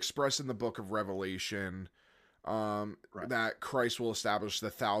 It's expressed in the book of Revelation that Christ will establish the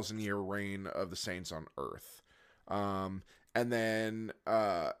 1,000-year reign of the saints on earth. And then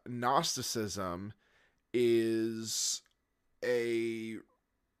Gnosticism is a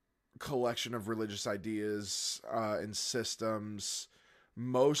collection of religious ideas and systems,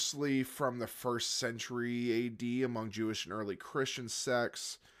 mostly from the 1st century AD among Jewish and early Christian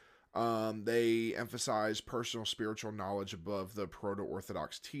sects. They emphasize personal spiritual knowledge above the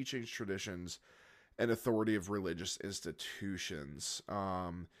proto-Orthodox teachings, traditions, and authority of religious institutions.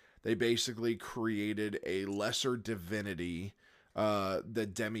 They basically created a lesser divinity, the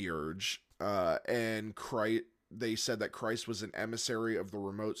demiurge, and they said that Christ was an emissary of the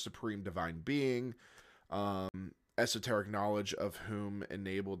remote supreme divine being, esoteric knowledge of whom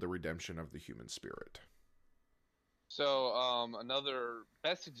enabled the redemption of the human spirit. So another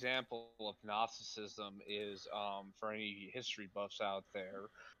best example of Gnosticism is, for any history buffs out there,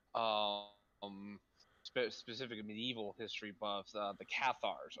 specific medieval history buffs, the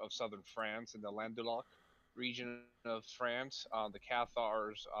Cathars of southern France in the Languedoc region of France. The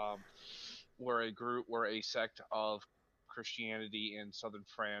Cathars were a sect of Christianity in southern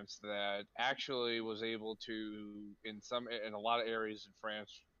France that actually was able to, in a lot of areas in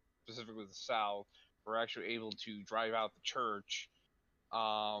France, specifically the south, were actually able to drive out the church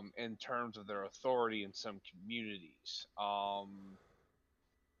in terms of their authority in some communities.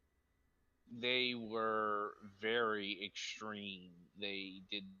 They were very extreme. They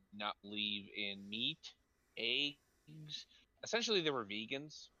did not believe in meat, eggs. Essentially, they were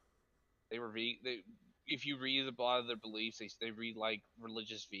vegans. They were if you read a lot of their beliefs, they read like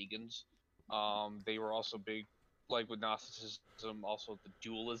religious vegans. They were also big, like with Gnosticism, also the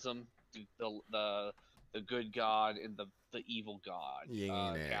dualism, the good God and the evil God. Yin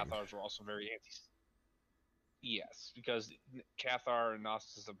and yang. Cathars were also very anti. Yes, because Cathar and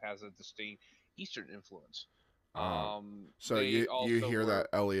Gnosticism has a distinct Eastern influence. So They you also hear were that,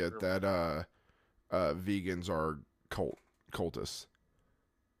 Elliot, that vegans are cultists.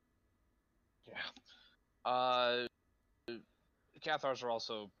 Yeah. Cathars are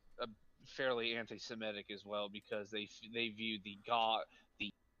also fairly anti-Semitic as well because they view the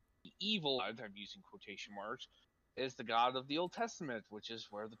evil God, I'm using quotation marks, is the God of the Old Testament, which is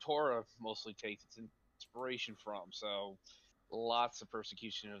where the Torah mostly takes its inspiration from. So lots of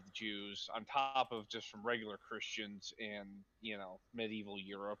persecution of the Jews on top of just from regular Christians in medieval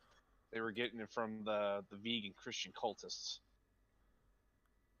Europe. They were getting it from the vegan Christian cultists.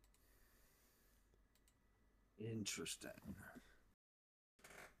 Interesting.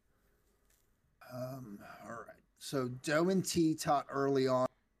 All right. So Doe and T taught early on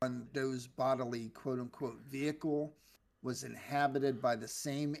Doe's bodily quote-unquote vehicle was inhabited by the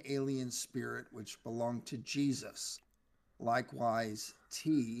same alien spirit which belonged to Jesus. Likewise,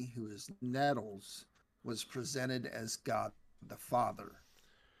 T, who is Nettles, was presented as God the Father.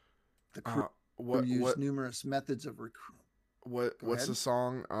 The crew used numerous methods of recruitment. What's the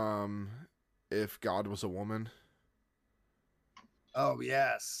song? If God Was a Woman. Oh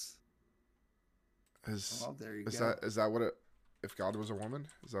yes. There you go. Is that what it? If God Was a Woman,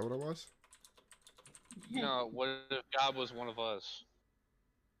 is that what it was? No. What if God was one of us?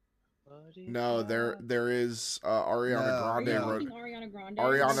 No, there is Ariana Grande wrote.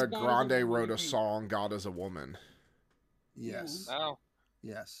 Ariana Grande wrote a song, "God Is a Woman." Yes. Oh.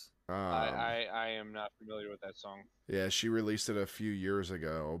 Yes. I am not familiar with that song. Yeah, she released it a few years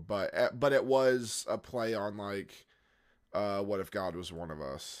ago, but it was a play on like, what if God was one of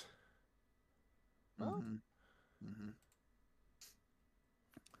us? Mm-hmm. Mm-hmm.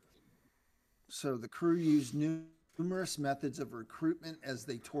 So the crew used numerous methods of recruitment as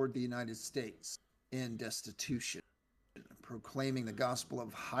they toured the United States in destitution, proclaiming the gospel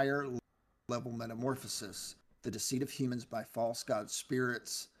of higher level metamorphosis, the deceit of humans by false god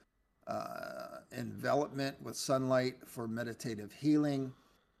spirits, envelopment with sunlight for meditative healing,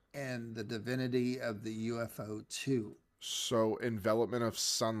 and the divinity of the UFO 2. So envelopment of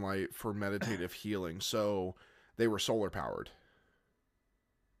sunlight for meditative healing. So they were solar powered.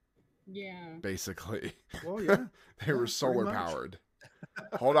 Yeah. Basically. Well, yeah. They were solar powered.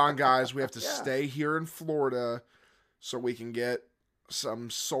 Hold on, guys. We have to stay here in Florida so we can get some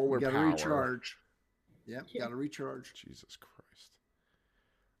solar power. Gotta recharge. Yep, gotta recharge. Jesus Christ.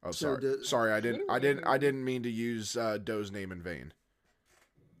 Oh, sorry. I didn't mean to use Doe's name in vain.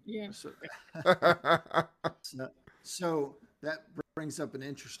 Yeah. So that brings up an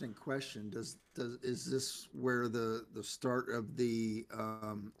interesting question. Is this where the start of the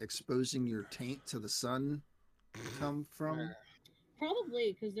exposing your taint to the sun come from?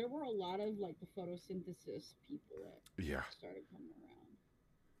 Probably, because there were a lot of like the photosynthesis people that started coming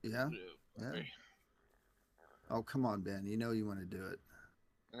around. Yeah. Oh, come on, Ben. You know you want to do it.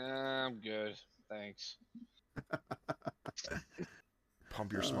 I'm good. Thanks.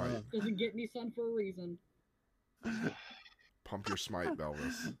 Pump your smite. Doesn't get any sun for a reason. Pump your smite,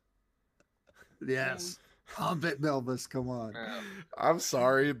 Belvis. Yes. Pump it, Belvis. Come on. I'm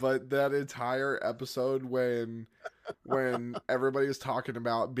sorry, but that entire episode when everybody was talking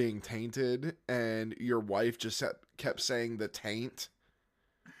about being tainted and your wife just kept saying the taint,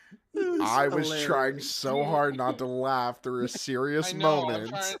 I was trying so hard not to laugh through a serious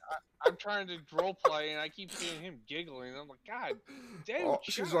moment. I'm trying to role play, and I keep seeing him giggling. I'm like, God, damn,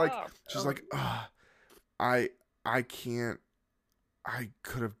 she's like, I can't. I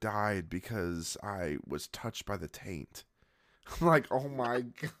could have died because I was touched by the taint. I'm like, oh my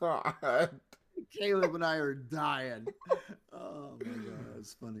God. Caleb and I are dying. Oh my God,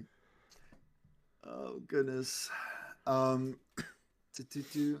 that's funny. Oh goodness.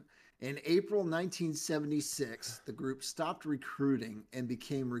 In April 1976, the group stopped recruiting and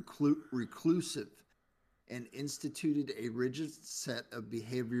became reclusive and instituted a rigid set of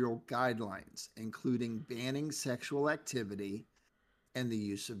behavioral guidelines, including banning sexual activity and the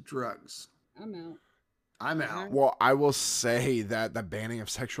use of drugs. I'm out. Well, I will say that the banning of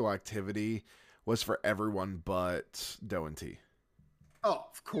sexual activity was for everyone but Doe and T. Oh,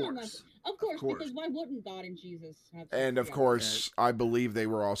 of Yeah, course. of course, because why wouldn't God and Jesus have sex And of together? course, I believe they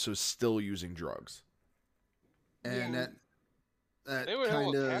were also still using drugs. And Yeah. that They would kind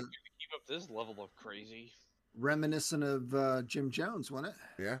almost of have to keep up this level of crazy. reminiscent of Jim Jones, wasn't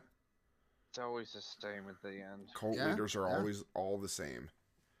it? Yeah. It's always the same at the end. Cult leaders are always all the same.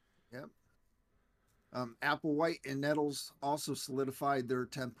 Yep. Applewhite and Nettles also solidified their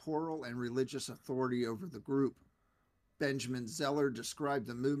temporal and religious authority over the group. Benjamin Zeller described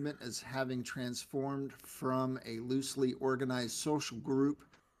the movement as having transformed from a loosely organized social group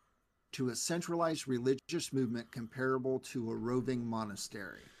to a centralized religious movement comparable to a roving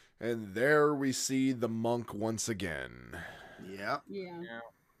monastery. And there we see the monk once again. Yep. Yeah.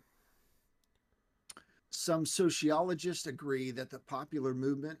 Some sociologists agree that the popular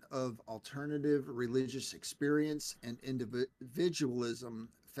movement of alternative religious experience and individualism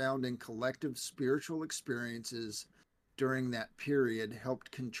found in collective spiritual experiences during that period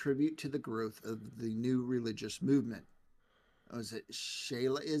helped contribute to the growth of the new religious movement. Was it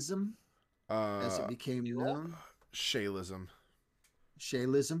Shailaism, as it became known? Shailism.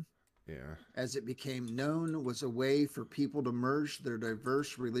 Shailism? Yeah. As it became known, was a way for people to merge their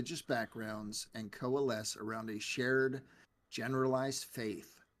diverse religious backgrounds and coalesce around a shared, generalized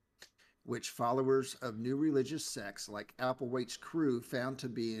faith, which followers of new religious sects like Applewhite's crew found to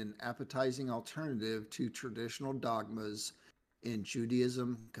be an appetizing alternative to traditional dogmas in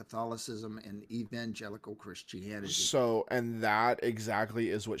Judaism, Catholicism, and evangelical Christianity. So, and that exactly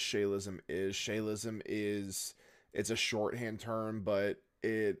is what Shailism is. Shailism it's a shorthand term, but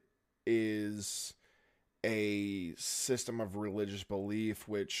it is a system of religious belief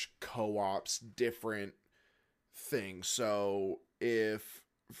which co-ops different things. So if,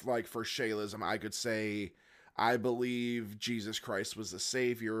 like, for Shailism, I could say, I believe Jesus Christ was the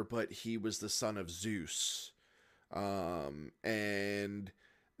savior, but he was the son of Zeus. And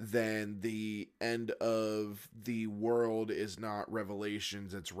then the end of the world is not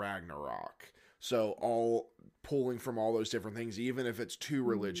Revelations, it's Ragnarok. So all pulling from all those different things, even if it's two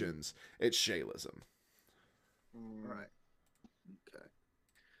religions, it's Shailism. Right. Okay.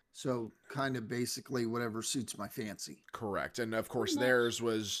 So kind of basically whatever suits my fancy. Correct. And of course theirs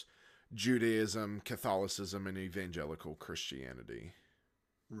was Judaism, Catholicism, and evangelical Christianity.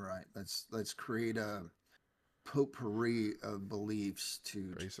 Right. Let's create a potpourri of beliefs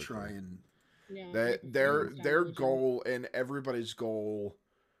to try and their goal and everybody's goal.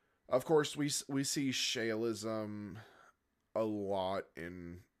 Of course, we see Shailism a lot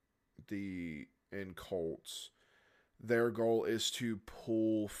in cults. Their goal is to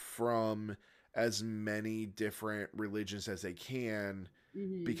pull from as many different religions as they can,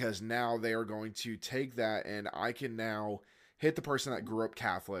 because now they are going to take that, and I can now hit the person that grew up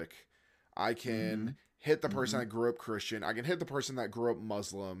Catholic. I can hit the person that grew up Christian. I can hit the person that grew up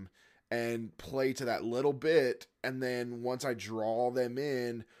Muslim and play to that little bit. And then once I draw them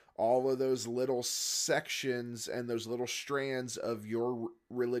in, all of those little sections and those little strands of your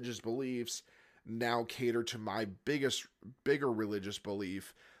religious beliefs now cater to my bigger religious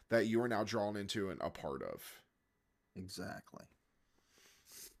belief that you are now drawn into and a part of. Exactly.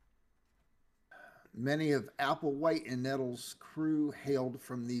 Many of Applewhite and Nettles' crew hailed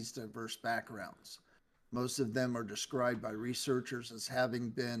from these diverse backgrounds. Most of them are described by researchers as having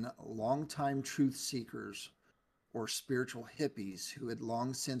been longtime truth seekers or spiritual hippies who had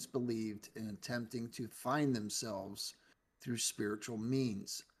long since believed in attempting to find themselves through spiritual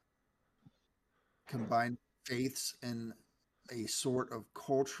means, combined faiths in a sort of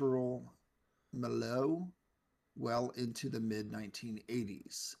cultural milieu well into the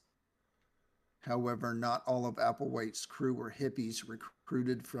mid-1980s. However, not all of Applewhite's crew were hippies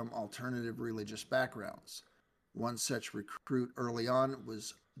recruited from alternative religious backgrounds. One such recruit early on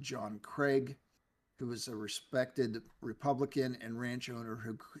was John Craig, who was a respected Republican and ranch owner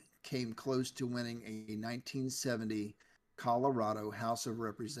who came close to winning a 1970 Colorado House of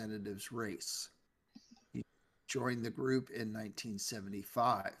Representatives race. He joined the group in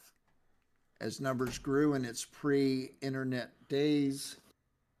 1975. As numbers grew in its pre-internet days,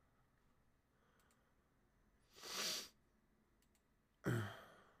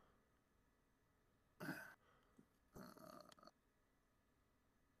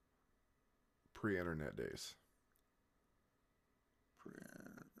 Pre-internet days.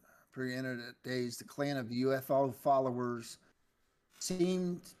 Pre-internet days, the clan of UFO followers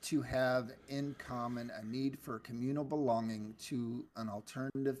seemed to have in common a need for communal belonging to an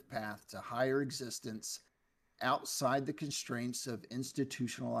alternative path to higher existence outside the constraints of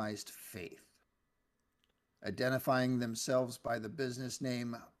institutionalized faith. Identifying themselves by the business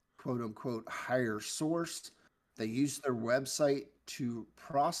name, quote unquote, higher source, They used their website to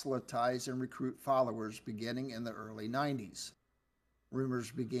proselytize and recruit followers beginning in the early 90s.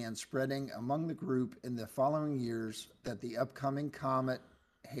 Rumors began spreading among the group in the following years that the upcoming comet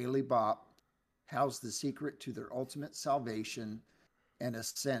Hale-Bopp housed the secret to their ultimate salvation and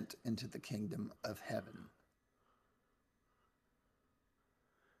ascent into the kingdom of heaven.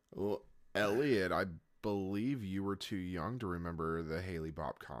 Well, Elliot, I believe you were too young to remember the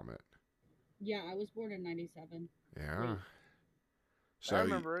Hale-Bopp comet. Yeah, I was born in 97. Yeah. Wait. So I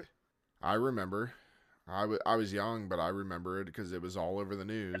remember it. I remember. I was young, but I remember it because it was all over the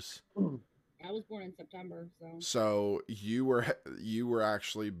news. I was born in September, so. So you were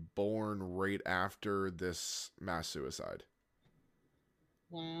actually born right after this mass suicide.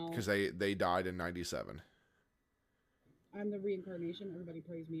 Wow. Because they died in 97. I'm the reincarnation. Everybody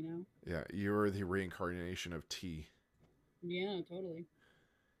praise me now. Yeah, you're the reincarnation of T. Yeah, totally.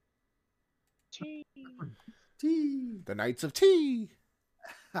 T. The Knights of T.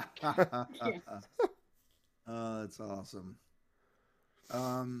 That's awesome.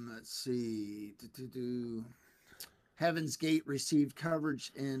 Let's see. Heaven's Gate received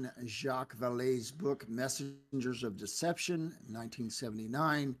coverage in Jacques Vallée's book Messengers of Deception,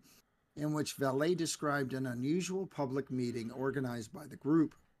 1979, in which Vallée described an unusual public meeting organized by the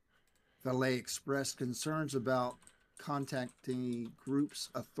group. Vallée expressed concerns about contacting groups'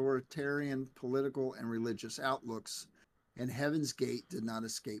 authoritarian political and religious outlooks, and Heaven's Gate did not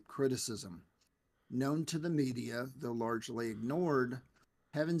escape criticism. Known to the media, though largely ignored,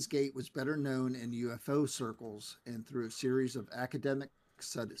 Heaven's Gate was better known in UFO circles and through a series of academic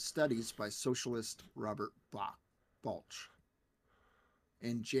studies by socialist Robert Balch.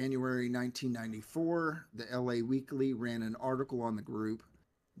 In January 1994, the LA Weekly ran an article on the group,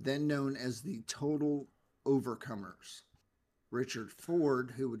 then known as the Total Overcomers. Richard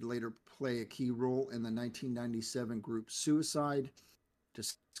Ford, who would later play a key role in the 1997 group Suicide,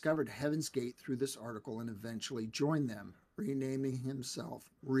 discovered Heaven's Gate through this article and eventually joined them, renaming himself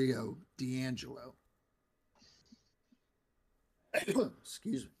Rio D'Angelo.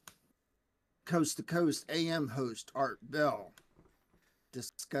 Excuse me. Coast to Coast AM host Art Bell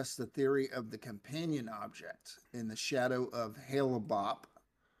discussed the theory of the companion object in the shadow of Hale-Bopp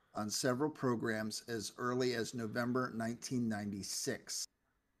on several programs as early as November 1996.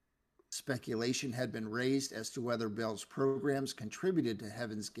 Speculation had been raised as to whether Bell's programs contributed to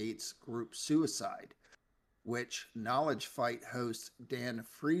Heaven's Gate's group Suicide, which Knowledge Fight host Dan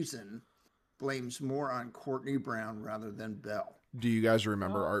Friesen blames more on Courtney Brown rather than Bell. Do you guys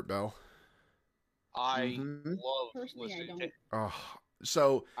remember Art Bell? I love listening to.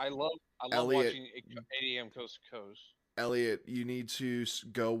 So I love Elliot, watching 8 a.m. Coast to Coast. Elliot, you need to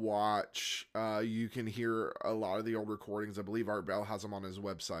go watch. You can hear a lot of the old recordings. I believe Art Bell has them on his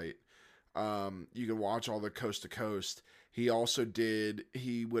website. You can watch all the Coast to Coast. He also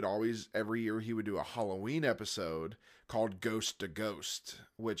he would always, every year, he would do a Halloween episode called Ghost to Ghost,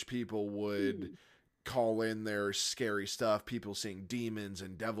 which people would call in their scary stuff, people seeing demons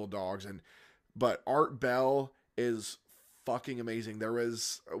and devil dogs. But Art Bell is fucking amazing. There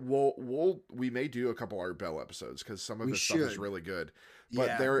is, we may do a couple Art Bell episodes because some of his stuff is really good.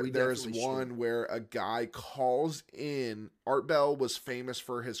 But there's one where a guy calls in. Art Bell was famous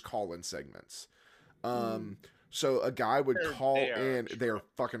for his call-in segments. So a guy would call in. They're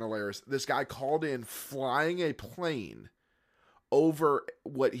fucking hilarious. This guy called in flying a plane over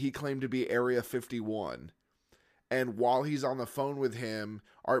what he claimed to be Area 51. And while he's on the phone with him,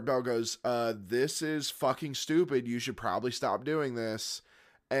 Art Bell goes, this is fucking stupid. You should probably stop doing this.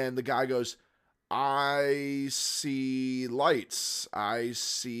 And the guy goes, I see lights. I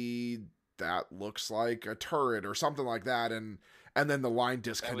see that looks like a turret or something like that. And then the line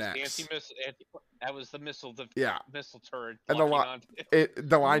disconnects. That was the missile. Missile turret. And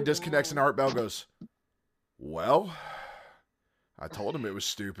the line disconnects, and Art Bell goes, well, I told him it was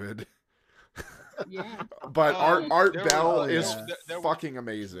stupid. Yeah. But Art Bell is fucking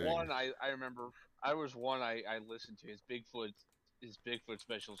amazing. One I remember. I listened to his Bigfoot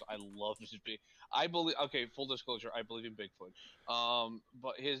specials. I love his I believe. Okay, full disclosure. I believe in Bigfoot.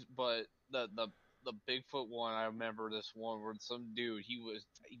 But the Bigfoot one. I remember this one where some dude. He was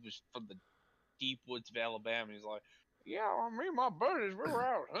from the deep woods of Alabama. He's like, yeah, me and my buddies, we were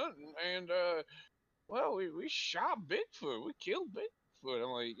out hunting, and well, we shot Bigfoot. We killed Bigfoot.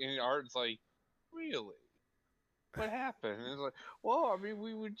 I'm like, and Art's like, really? What happened? And it's like, well, I mean,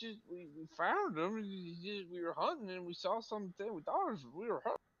 we found him. And we were hunting, and we saw something. We thought we were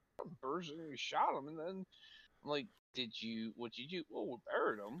hunting person, and we shot him. And then I'm like, what did you? Well, we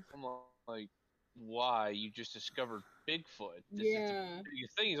buried him. I'm like, why? You just discovered Bigfoot. This is the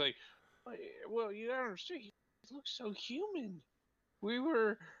biggest thing. He's like, well, you don't understand. look so human. We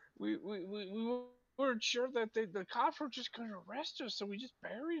were we weren't sure that the cops were just going to arrest us, so we just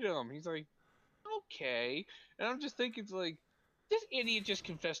buried him. He's like, okay, and I'm just thinking, it's like, this idiot just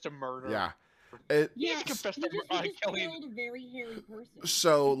confessed to murder. Yeah. He just confessed to he just killed a very hairy person.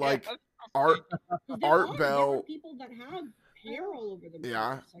 So like Art There are Bell. people that have hair all over them.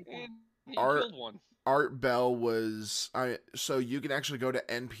 Yeah. Like that. He killed one. Art Bell was so you can actually go to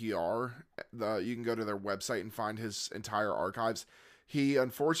NPR. You can go to their website and find his entire archives. He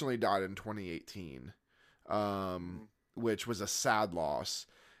unfortunately died in 2018, which was a sad loss.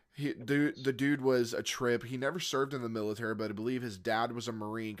 The dude was a trip. He never served in the military, but I believe his dad was a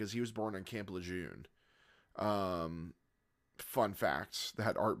Marine because he was born in Camp Lejeune. Fun fact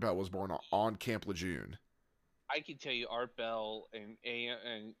that Art Bell was born on Camp Lejeune. I can tell you, Art Bell and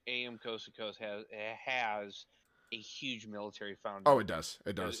AM Coast to Coast has a huge military foundation. Oh, it does.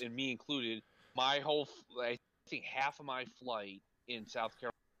 It does. And me included. I think half of my flight in South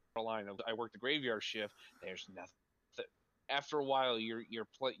Carolina, I worked the graveyard shift. There's nothing. After a while, your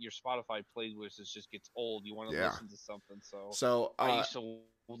Spotify playlist just gets old. You want to listen to something. So I used to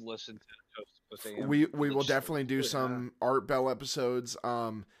listen to Coast to Coast AM. We will definitely do some Art Bell episodes.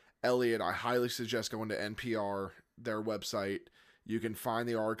 Elliot, I highly suggest going to NPR, their website. You can find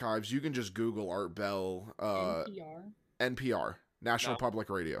the archives. You can just Google Art Bell. NPR, National Public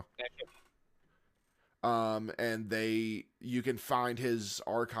Radio. And you can find his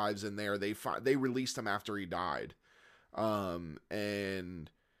archives in there. They released him after he died.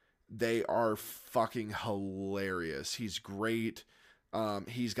 And they are fucking hilarious. He's great.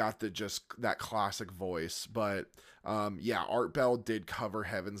 He's got that classic voice, but Art Bell did cover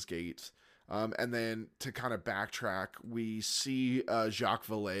Heaven's Gate. And then to kind of backtrack, we see Jacques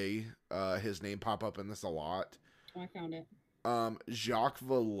Vallée, his name pop up in this a lot. I found it. Jacques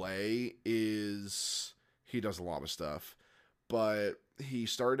Vallée he does a lot of stuff, but he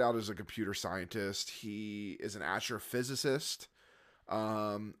started out as a computer scientist. He is an astrophysicist.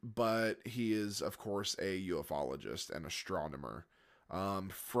 But he is, of course, a ufologist and astronomer.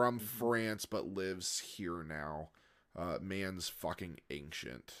 From France, but lives here now. Man's fucking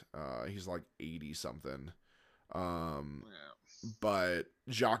ancient. He's like 80 something. But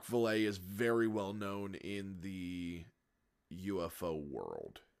Jacques Vallée is very well known in the UFO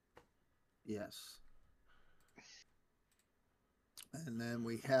world. Yes. And then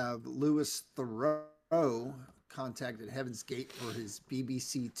we have Louis Theroux contacted Heaven's Gate for his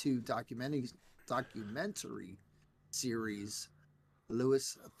BBC Two documentary series,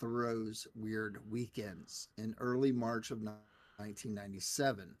 Louis Theroux's Weird Weekends, in early March of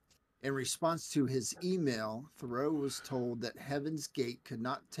 1997. In response to his email, Theroux was told that Heaven's Gate could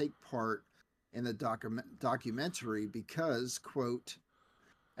not take part in the documentary because, quote,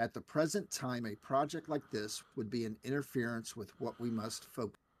 at the present time, a project like this would be an interference with what we must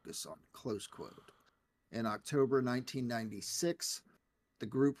focus on, close quote. In October 1996, the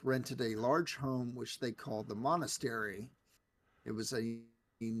group rented a large home, which they called the Monastery. It was a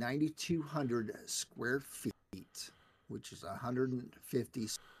 9,200 square feet, which is 150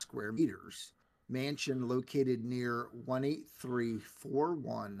 square meters, mansion located near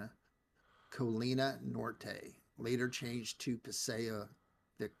 18341 Colina Norte, later changed to Paseo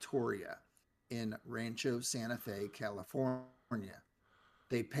Victoria in Rancho Santa Fe, California.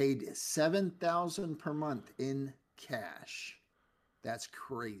 They paid $7,000 per month in cash. That's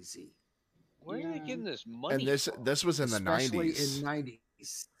crazy. Where are they getting this money? And this was in the 90s. Especially in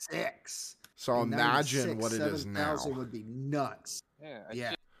 96. So imagine what it is now. 7,000 would be nuts.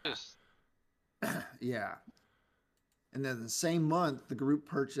 Yeah. Yeah. And then the same month, the group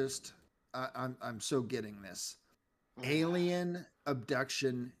purchased, I'm so getting this, alien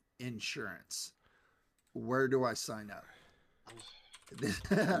abduction insurance. Where do I sign up?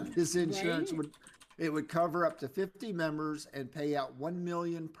 This insurance would cover up to 50 members and pay out $1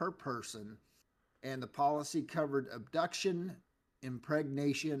 million per person. And the policy covered abduction,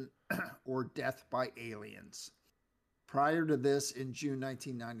 impregnation, or death by aliens. Prior to this, in June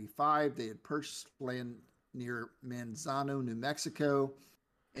 1995, they had purchased land near Manzano, New Mexico,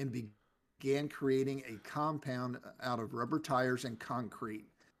 and began creating a compound out of rubber tires and concrete.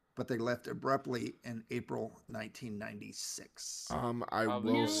 But they left abruptly in April 1996. I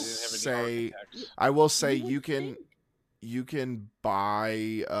will say you can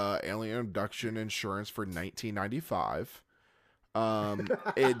buy alien abduction insurance for $19.95.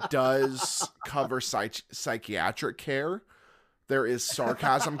 It does cover psychiatric care. There is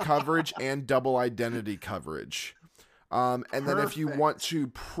sarcasm coverage and double identity coverage. And then if you want to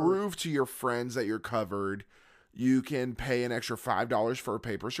prove to your friends that you're covered, you can pay an extra $5 for a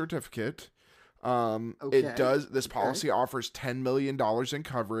paper certificate. It does. This policy offers $10 million in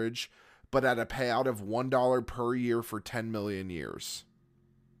coverage, but at a payout of $1 per year for 10 million years.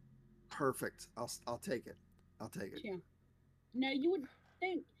 Perfect. I'll take it. I'll take it. Yeah. Now, you would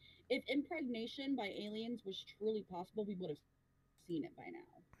think if impregnation by aliens was truly possible, we would have seen it by now.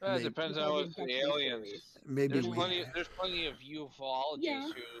 It depends on what's the aliens. Maybe There's plenty of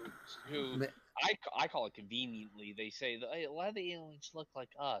ufologists who I call it conveniently. They say a lot of the aliens look like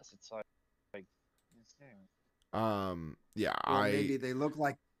us. It's like yeah, well, maybe they look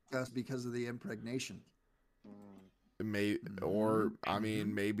like us because of the impregnation. Or I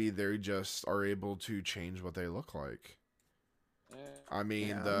mean, maybe they just are able to change what they look like. I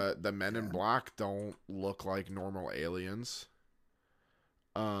mean, the Men in Black don't look like normal aliens.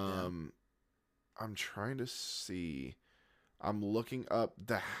 I'm trying to see. I'm looking up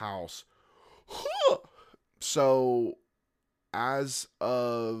the house. So,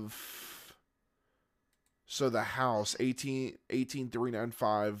 the house,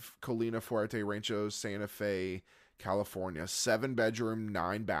 18395 Colina Fuerte Rancho, Santa Fe, California, 7-bedroom,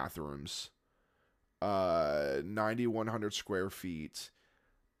 9 bathrooms, 9,100 square feet.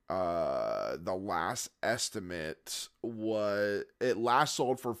 The last estimate it last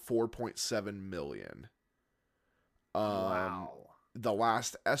sold for $4.7 million. Wow. The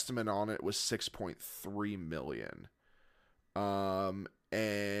last estimate on it was $6.3 million.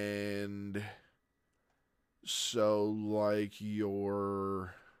 And so like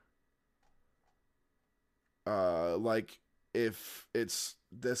if it's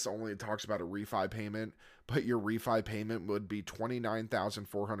this only talks about a refi payment, but your refi payment would be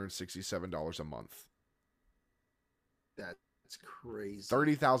 $29,467 a month. That's crazy.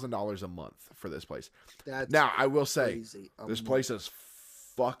 $30,000 a month for this place. Now I will say this place is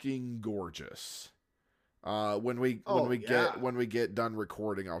fucking gorgeous. When we get done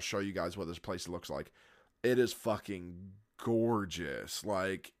recording, I'll show you guys what this place looks like. It is fucking gorgeous.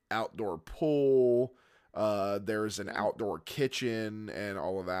 Like outdoor pool, there's an outdoor kitchen and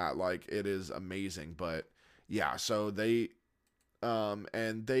all of that. Like it is amazing. But yeah, so they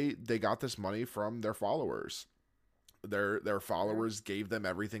got this money from their followers. Their followers gave them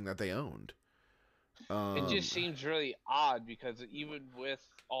everything that they owned. It just seems really odd because even with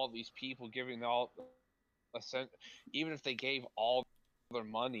all these people giving even if they gave all their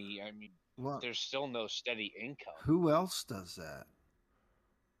money, I mean, there's still no steady income. Who else does that?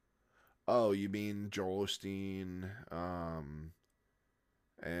 Oh, you mean Joel Osteen,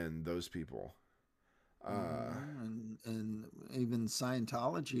 and those people. And even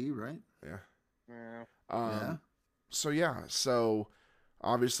Scientology, right? Yeah. Yeah. So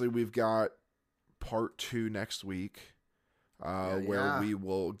obviously we've got part 2 next week, where we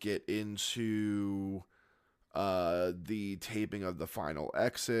will get into the taping of the final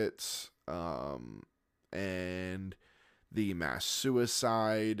exit, and the mass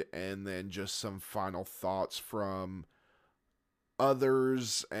suicide, and then just some final thoughts from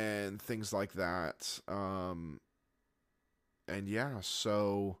others and things like that. And yeah,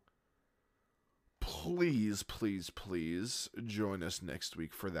 so please join us next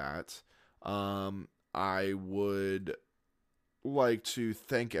week for that. I would like to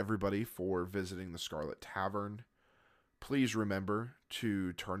thank everybody for visiting the Scarlet Tavern. Please remember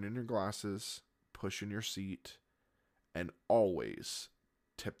to turn in your glasses, push in your seat, and always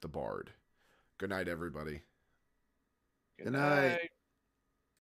tip the bard. Good night, everybody. Good night.